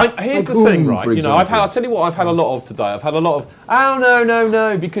 Here's the thing, right? I'll tell you what I've had a lot of today. I've had a lot of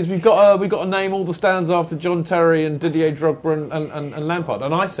no, because we've got to name all the stands after John Terry and Didier Drogba and Lampard.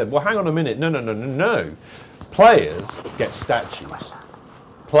 And I said, well, hang on a minute, no. Players get statues.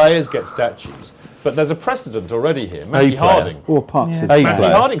 But there's a precedent already here. Matthew Harding. Or parts of Matthew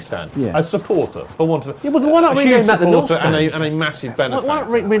Harding stand. Yeah. A supporter, for want of... Yeah, but why not rename that the North Stand? And a massive benefactor. Why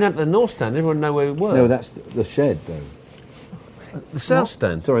not rename the North Stand? Everyone know where we were. No, that's the shed, though. The South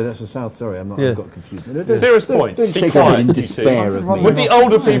Stand. Sorry, that's the South. Sorry, I've got confused. Serious point. Be quiet. In despair of me. Would the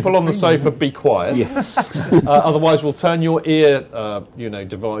older people on the sofa be quiet? Yeah. Otherwise, we'll turn your ear,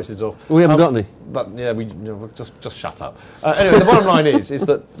 devices off. We haven't got any. Just shut up. Anyway, the bottom line is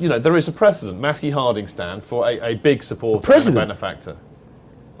that there is a precedent. Matthew Harding stand for a big supporter and a benefactor.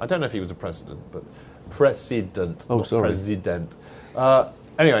 I don't know if he was a president, but president. Oh, sorry. President.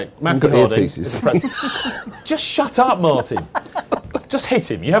 Anyway, Matthew Harding is the president. Just shut up, Martin. Just hit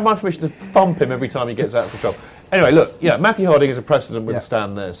him. You have my permission to thump him every time he gets out of control. Anyway, look, Matthew Harding is a precedent with a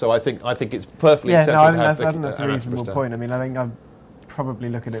stand there, so I think it's perfectly acceptable. I think that's a reasonable point. I mean, I think I'd probably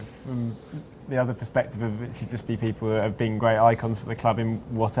look at it from the other perspective of it should just be people who have been great icons for the club in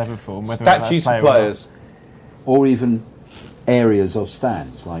whatever form, whether statues for players, or even areas of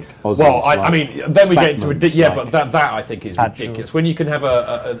stands like Ozzy's. Well, I mean, then we get into but that I think is ridiculous. When you can have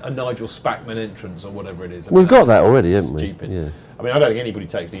a Nigel Spackman entrance or whatever it is. We've got that already, haven't we? Stupid. Yeah. I mean, I don't think anybody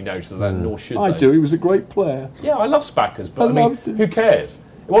takes any notice of that, nor should they. I do. He was a great player. Yeah, I love Spackers, but I mean, who cares?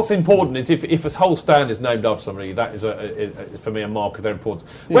 What's important is if a whole stand is named after somebody, that is for me a mark of their importance.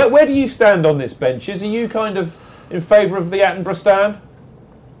 Yeah. Where do you stand on this, Benches? Are you kind of in favour of the Attenborough stand?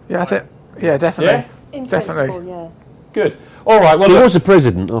 Yeah, I think. Yeah, definitely. Yeah? In principle, yeah. Good. All right. Well, he was a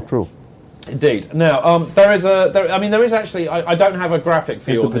president after all. Indeed. Now, there is actually. I don't have a graphic for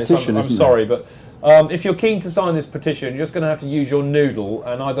you on this. I'm sorry, but if you're keen to sign this petition, you're just going to have to use your noodle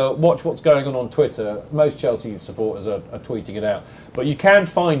and either watch what's going on Twitter. Most Chelsea supporters are tweeting it out, but you can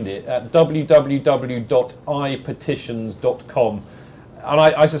find it at www.ipetitions.com.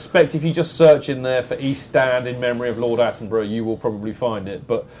 I suspect if you just search in there for East Stand in memory of Lord Attenborough, you will probably find it.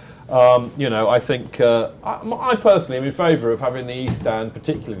 But I think I personally am in favour of having the East Stand,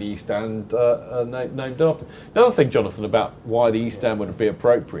 particularly the East Stand, named after. Another thing, Jonathan, about why the East Stand would be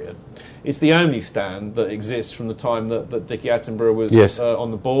appropriate, it's the only stand that exists from the time that Dickie Attenborough was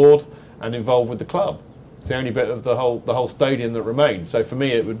on the board and involved with the club. It's the only bit of the whole stadium that remains. So for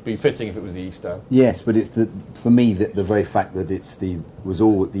me, it would be fitting if it was the East Stand. Yes, but it's for me the very fact that the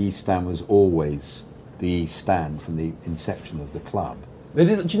East Stand was always the East Stand from the inception of the club. Do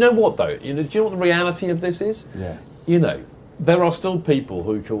you know what though? Do you know what the reality of this is? Yeah. There are still people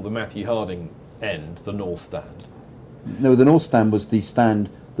who call the Matthew Harding end the North Stand. No, the North Stand was the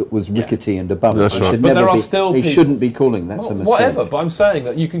stand that was rickety and above. That's right. But there are still they people, shouldn't be calling that. That's a mistake. Whatever. But I'm saying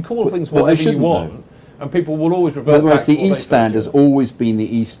that you can call things whatever you want. Know. And people will always revert Whereas back to the East Stand has always been the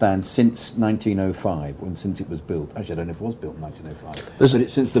East Stand since 1905, since it was built. Actually, I don't know if it was built in 1905, but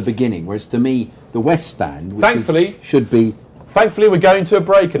it's since the beginning. Whereas to me, the West Stand, which should be. Thankfully, we're going to a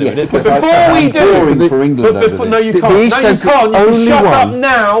break in a minute. But before we do, for England no, you can't. The East Stand's you can't. You can shut up one.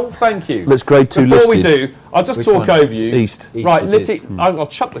 now. Thank you. Let's grade 2 Before listed. we do, I'll just talk over you. East. Right, I'll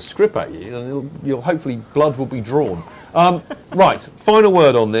chuck the script at you, and you'll hopefully blood will be drawn. Right, final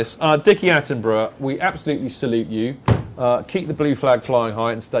word on this. Dickie Attenborough, we absolutely salute you. Keep the blue flag flying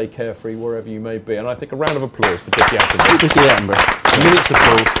high and stay carefree wherever you may be. And I think a round of applause for Dickie Attenborough. Dickie Attenborough. A minute's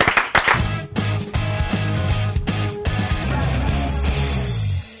applause.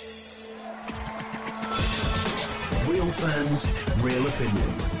 Real fans, real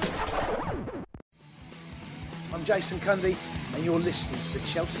opinions. I'm Jason Cundy, and you're listening to the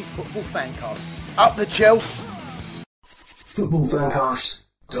Chelsea Football Fancast. Up the Chelsea!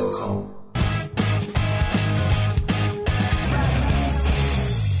 Footballfancast.com.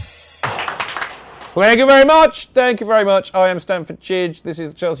 Thank you very much. Thank you very much. I am Stamford Chidge. This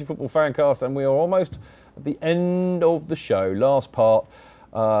is the Chelsea Football Fancast, and we are almost at the end of the show. Last part.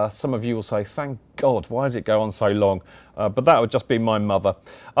 Some of you will say, thank God, why did it go on so long? But that would just be my mother.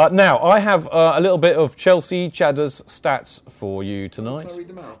 Now, I have a little bit of Chelsea Cheddar's stats for you tonight. Can I read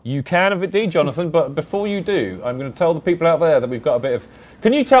them out? You can indeed, Jonathan, but before you do, I'm going to tell the people out there that we've got a bit of...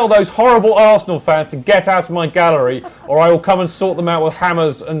 Can you tell those horrible Arsenal fans to get out of my gallery, or I will come and sort them out with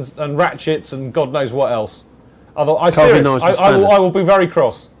hammers and ratchets and God knows what else? I will be very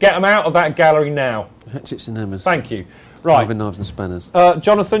cross. Get them out of that gallery now. Hatchets and hammers. Thank you. Right. Carving knives and spanners.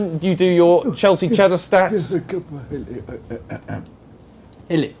 Jonathan, you do your Chelsea Cheddar stats.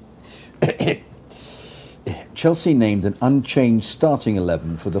 Chelsea named an unchanged starting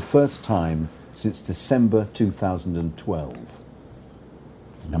 11 for the first time since December 2012.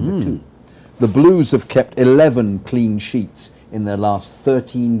 Number 2. The Blues have kept 11 clean sheets in their last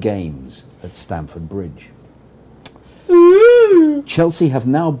 13 games at Stamford Bridge. Chelsea have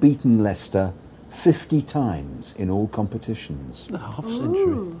now beaten Leicester 50 times in all competitions. A half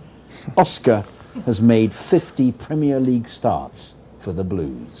century. Oscar has made 50 Premier League starts for the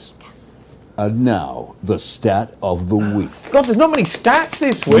Blues. And now, the stat of the week. God, there's not many stats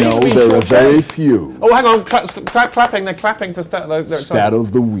this week. No, there are very few. Oh, hang on. Clapping. They're clapping for stat. Stat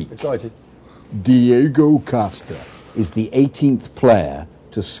of the week. Excited. Diego Costa is the 18th player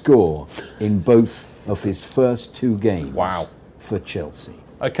to score in both of his first 2 games for Chelsea.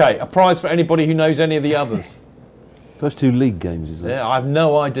 Okay, a prize for anybody who knows any of the others. First 2 league games, is it? Yeah, I have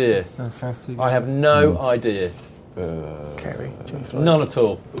no idea. First 2 games. I have no idea. Kerry. None at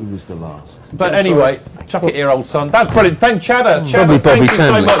all. Who was the last? But anyway, chuck it here, old son. That's brilliant. Thank Cheddar. Probably Thank Bobby you so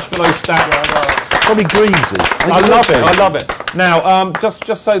Tanley. much for those stats. Probably Greavesy. I love it. I love it. Now,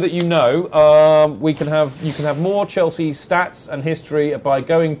 just so that you know, you can have more Chelsea stats and history by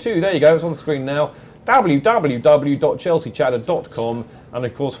going to, there you go, it's on the screen now, www.chelseachatter.com, and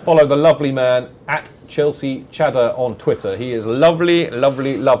of course follow the lovely man at Chelsea Chatter on Twitter. He is lovely,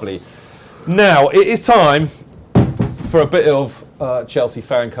 lovely, lovely. Now, it is time for a bit of Chelsea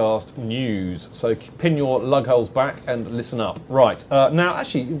Fancast news. So pin your lug holes back and listen up. Right, now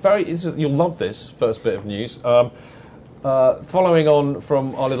actually, you'll love this first bit of news. Following on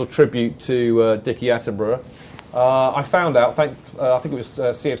from our little tribute to Dickie Attenborough, I found out, I think it was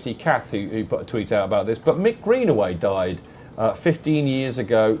CFC Kath who put a tweet out about this, but Mick Greenaway died 15 years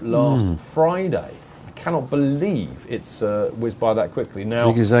ago last Friday. I cannot believe it's whizzed by that quickly.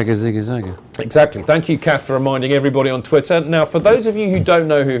 Now, Zigga-zagga, zigga-zagga. Exactly. Thank you, Kath, for reminding everybody on Twitter. Now, for those of you who don't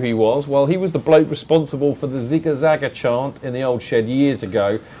know who he was, well, he was the bloke responsible for the Zigga-zagga chant in the old shed years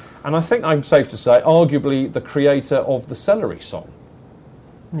ago, and I think I'm safe to say, arguably the creator of the Celery song.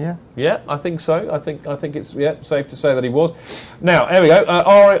 Yeah, I think so. I think it's safe to say that he was. Now, there we go.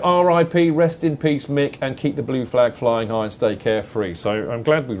 R.I.P. Rest in peace, Mick, and keep the blue flag flying high and stay carefree. So I'm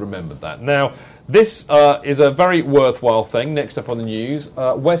glad we remembered that. Now, this is a very worthwhile thing. Next up on the news,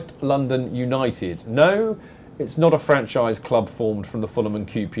 West London United. No, it's not a franchise club formed from the Fulham and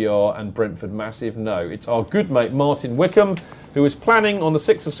QPR and Brentford Massive. No, it's our good mate Martin Wickham, who is planning on the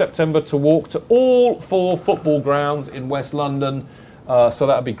 6th of September to walk to all 4 football grounds in West London. So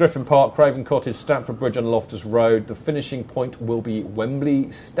that would be Griffin Park, Craven Cottage, Stamford Bridge and Loftus Road. The finishing point will be Wembley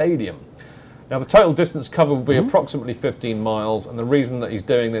Stadium. Now, the total distance covered will be approximately 15 miles, and the reason that he's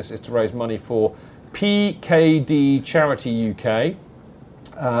doing this is to raise money for PKD Charity UK,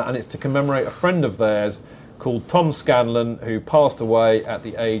 and it's to commemorate a friend of theirs called Tom Scanlon, who passed away at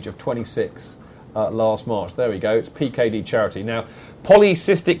the age of 26 last March. There we go, it's PKD Charity. Now,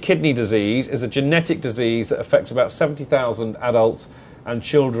 polycystic kidney disease is a genetic disease that affects about 70,000 adults and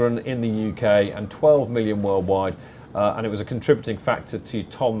children in the UK and 12 million worldwide, and it was a contributing factor to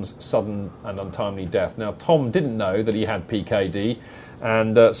Tom's sudden and untimely death. Now, Tom didn't know that he had PKD,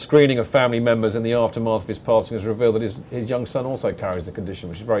 and screening of family members in the aftermath of his passing has revealed that his young son also carries the condition,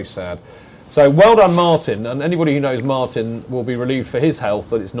 which is very sad. So well done, Martin, and anybody who knows Martin will be relieved for his health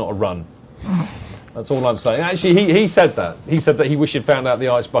that it's not a run. That's all I'm saying. Actually, he said that. He said that he wished he'd found out the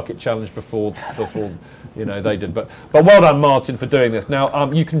Ice Bucket Challenge before they did. But well done, Martin, for doing this. Now,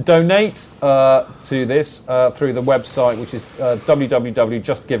 you can donate to this through the website, which is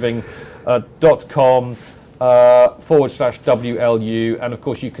www.justgiving.com/WLU. And, of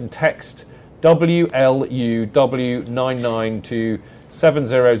course, you can text WLUW99 to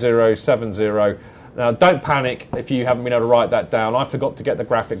 70070. Now, don't panic if you haven't been able to write that down. I forgot to get the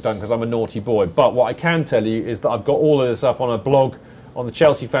graphic done because I'm a naughty boy. But what I can tell you is that I've got all of this up on a blog on the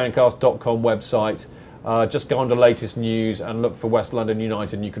chelseafancast.com website. Just go on to latest news and look for West London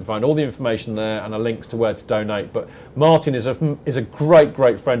United, and you can find all the information there and the links to where to donate. But Martin is a great,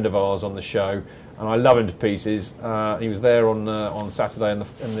 great friend of ours on the show, and I love him to pieces. He was there on Saturday in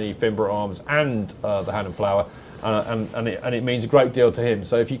the Finborough Arms and the Hand and Flower. And it means a great deal to him.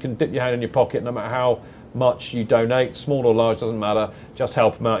 So if you can dip your hand in your pocket, no matter how much you donate, small or large, doesn't matter, just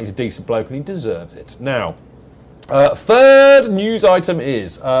help him out. He's a decent bloke and he deserves it. Now, third news item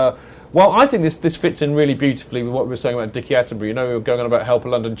is, I think this fits in really beautifully with what we were saying about Dickie Attenborough. You know, we were going on about Help a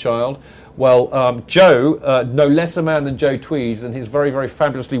London Child. Well, Joe, no less a man than Joe Tweeds, and his very, very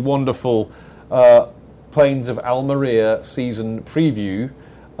fabulously wonderful Plains of Almeria season preview.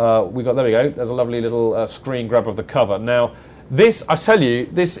 There we go. There's a lovely little screen grab of the cover. Now, this, I tell you,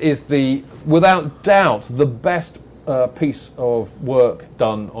 this is without doubt, the best piece of work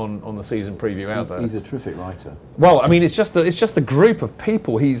done on the season preview out there. He's a terrific writer. Well, I mean, it's just the group of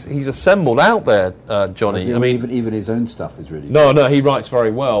people he's assembled out there, Johnny. I mean, even his own stuff is really good. No, he writes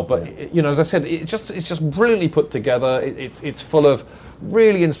very well. But as I said, it's just brilliantly put together. It's full of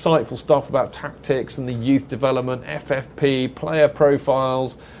really insightful stuff about tactics and the youth development, FFP, player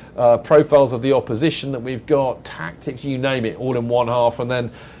profiles, profiles of the opposition that we've got, tactics, you name it, all in one half. And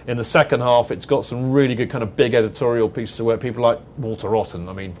then in the second half, it's got some really good kind of big editorial pieces where people like Walter Otten.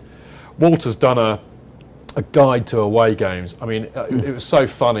 I mean, Walter's done a guide to away games. I mean, it was so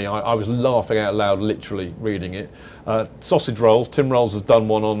funny. I was laughing out loud, literally reading it. Sausage rolls. Tim Rolls has done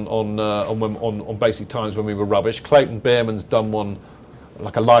one on basic times when we were rubbish. Clayton Beerman's done one,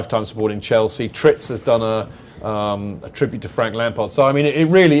 like a lifetime supporting Chelsea. Tritz has done a tribute to Frank Lampard. So I mean, it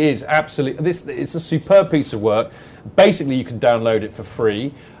really is absolutely. It's a superb piece of work. Basically, you can download it for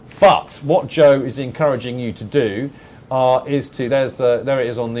free. But what Joe is encouraging you to do is to there it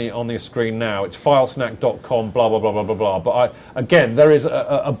is on the screen now. It's filesnack.com. Blah blah blah blah blah blah. But again, there is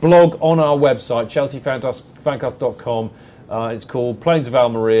a blog on our website, chelseafancast.com. It's called Plains of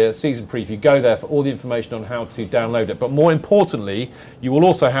Almeria Season Preview. Go there for all the information on how to download it. But more importantly, you will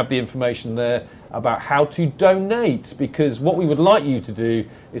also have the information there about how to donate, because what we would like you to do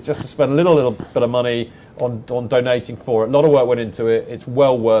is just to spend a little bit of money on donating for it. A lot of work went into it. It's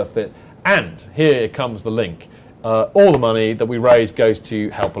well worth it. And here comes the link. All the money that we raise goes to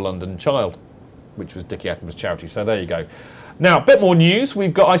Help a London Child, which was Dickie Attenborough's charity. So there you go. Now, a bit more news.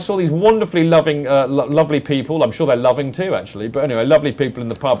 I saw these wonderfully lovely people. I'm sure they're loving too, actually. But anyway, lovely people in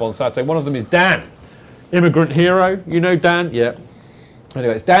the pub on Saturday. One of them is Dan, immigrant hero. You know Dan? Yeah.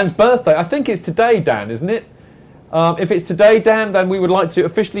 Anyway, it's Dan's birthday. I think it's today, Dan, isn't it? If it's today, Dan, then we would like to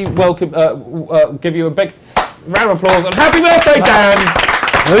officially welcome, give you a big round of applause and happy birthday, Dan!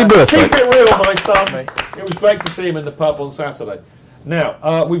 Happy birthday. Keep it real, my son. It was great to see him in the pub on Saturday.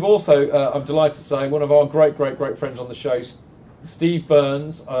 Now, we've also, I'm delighted to say, one of our great friends on the show, Steve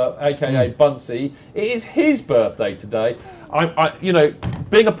Burns, a.k.a. Bunsey. It is his birthday today.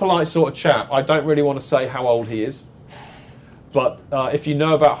 Being a polite sort of chap, I don't really want to say how old he is. But if you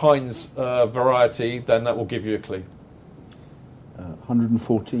know about Heinz variety, then that will give you a clue.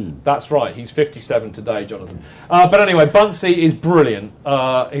 114. That's right. He's 57 today, Jonathan. But anyway, Bunsey is brilliant.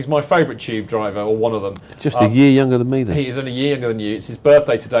 He's my favourite tube driver, or one of them. Just a year younger than me, then. He is only a year younger than you. It's his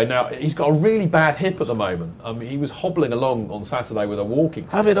birthday today. Now, he's got a really bad hip at the moment. He was hobbling along on Saturday with a walking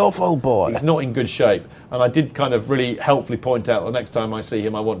stick. Have it off, old boy. He's not in good shape. And I did kind of really helpfully point out the next time I see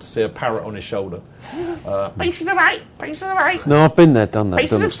him, I want to see a parrot on his shoulder. Pieces of eight. No, I've been there, done that.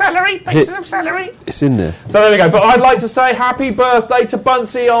 Pieces of celery. It's in there. So there we go. But I'd like to say happy birthday to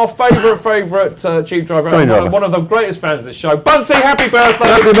Bunsey, our favourite tube driver. One of the greatest fans of this show. Bunsey, happy birthday.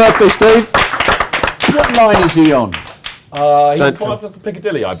 Happy birthday, Steve. What line is he on? He drives us to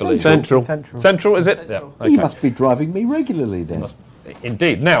Piccadilly, I believe. Central, is it? Yeah. Okay. He must be driving me regularly then.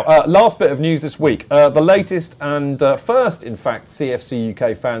 Indeed. Now, last bit of news this week. The latest and first, in fact, CFC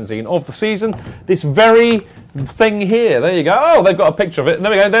UK fanzine of the season. This very thing here. There you go. Oh, they've got a picture of it. And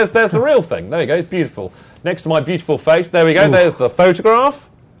there we go. There's the real thing. There you go. It's beautiful. Next to my beautiful face. There we go. Ooh. There's the photograph.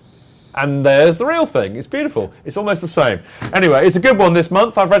 And there's the real thing. It's beautiful. It's almost the same. Anyway, it's a good one this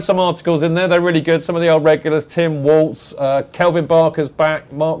month. I've read some articles in there. They're really good. Some of the old regulars, Tim Waltz, Kelvin Barker's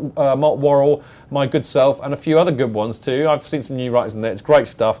back, Mark Worrell, my good self, and a few other good ones too. I've seen some new writers in there. It's great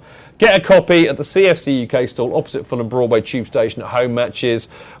stuff. Get a copy at the CFC UK stall opposite Fulham Broadway Tube Station at home matches,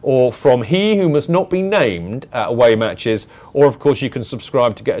 or from He Who Must Not Be Named at away matches, or of course you can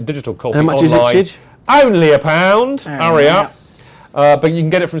subscribe to get a digital copy online. How much is it, Chidge? Only £1. Hurry up. But you can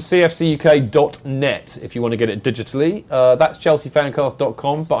get it from cfcuk.net if you want to get it digitally. That's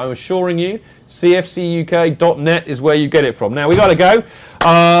chelseafancast.com, but I'm assuring you, cfcuk.net is where you get it from. Now, we got to go.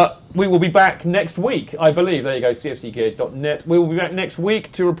 We will be back next week, I believe. There you go, cfcuk.net. We will be back next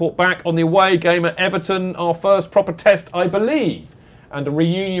week to report back on the away game at Everton, our first proper test, I believe, and a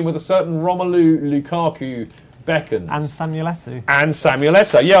reunion with a certain Romelu Lukaku beckons. And Samuel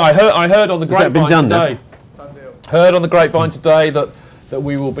Eto'o. Yeah, I heard on the grapevine today. Heard on the grapevine today that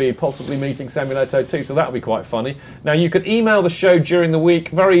we will be possibly meeting Samuel Eto'o too, so that'll be quite funny. Now, you can email the show during the week.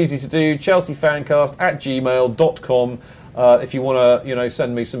 Very easy to do. chelseafancast@gmail.com if you want to,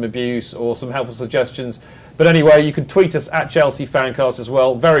 send me some abuse or some helpful suggestions. But anyway, you can tweet us at Chelsea Fancast as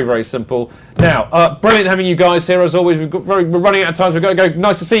well. Very, very simple. Now, brilliant having you guys here as always. We're running out of time, so we've got to go.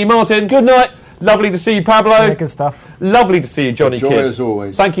 Nice to see you, Martin. Good night. Lovely to see you, Pablo. Yeah, good stuff. Lovely to see you, Johnny Kidd. Joy as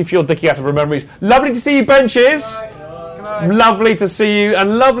always. Thank you for your Dickie Attenborough memories. Lovely to see you, Benches. Good night. Lovely to see you,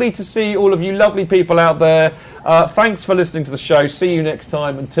 and lovely to see all of you lovely people out there. Thanks for listening to the show. See you next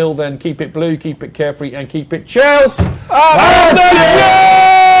time. Until then, keep it blue, keep it carefree, and keep it Chelsea.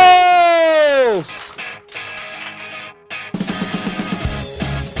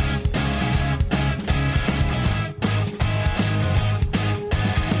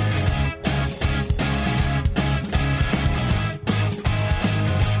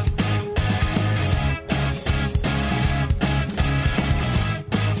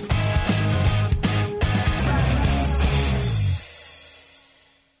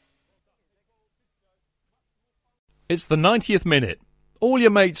 It's the 90th minute. All your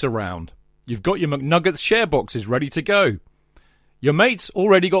mates around. You've got your McNuggets share boxes ready to go. Your mates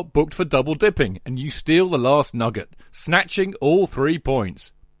already got booked for double dipping, and you steal the last nugget, snatching all 3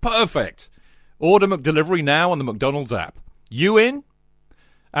 points. Perfect! Order McDelivery now on the McDonald's app. You in?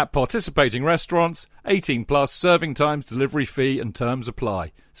 At participating restaurants, 18 plus, serving times, delivery fee and terms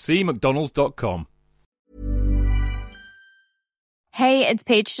apply. See mcdonalds.com. Hey, it's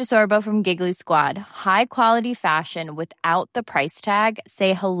Paige DeSorbo from Giggly Squad. High quality fashion without the price tag.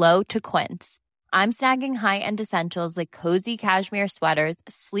 Say hello to Quince. I'm snagging high-end essentials like cozy cashmere sweaters,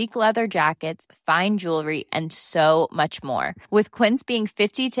 sleek leather jackets, fine jewelry, and so much more. With Quince being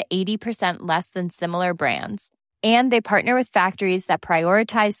 50 to 80% less than similar brands. And they partner with factories that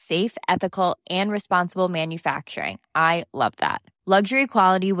prioritize safe, ethical, and responsible manufacturing. I love that. Luxury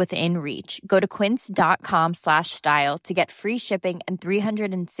quality within reach. Go to quince.com/style to get free shipping and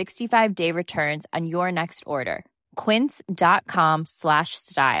 365-day returns on your next order.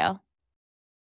 Quince.com/style.